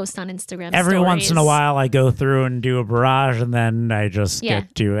like I post on Instagram Every stories. once in a while, I go through and do a barrage, and then I just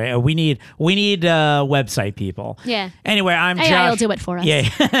get to it. We need website people. Yeah. Anyway, I'm Josh. AI will do it for us. Yeah.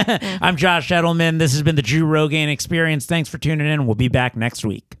 I'm Josh Edelman. This has been the Drew Rogaine Experience. Thanks for tuning in. We'll be back next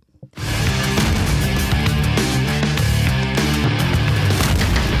week.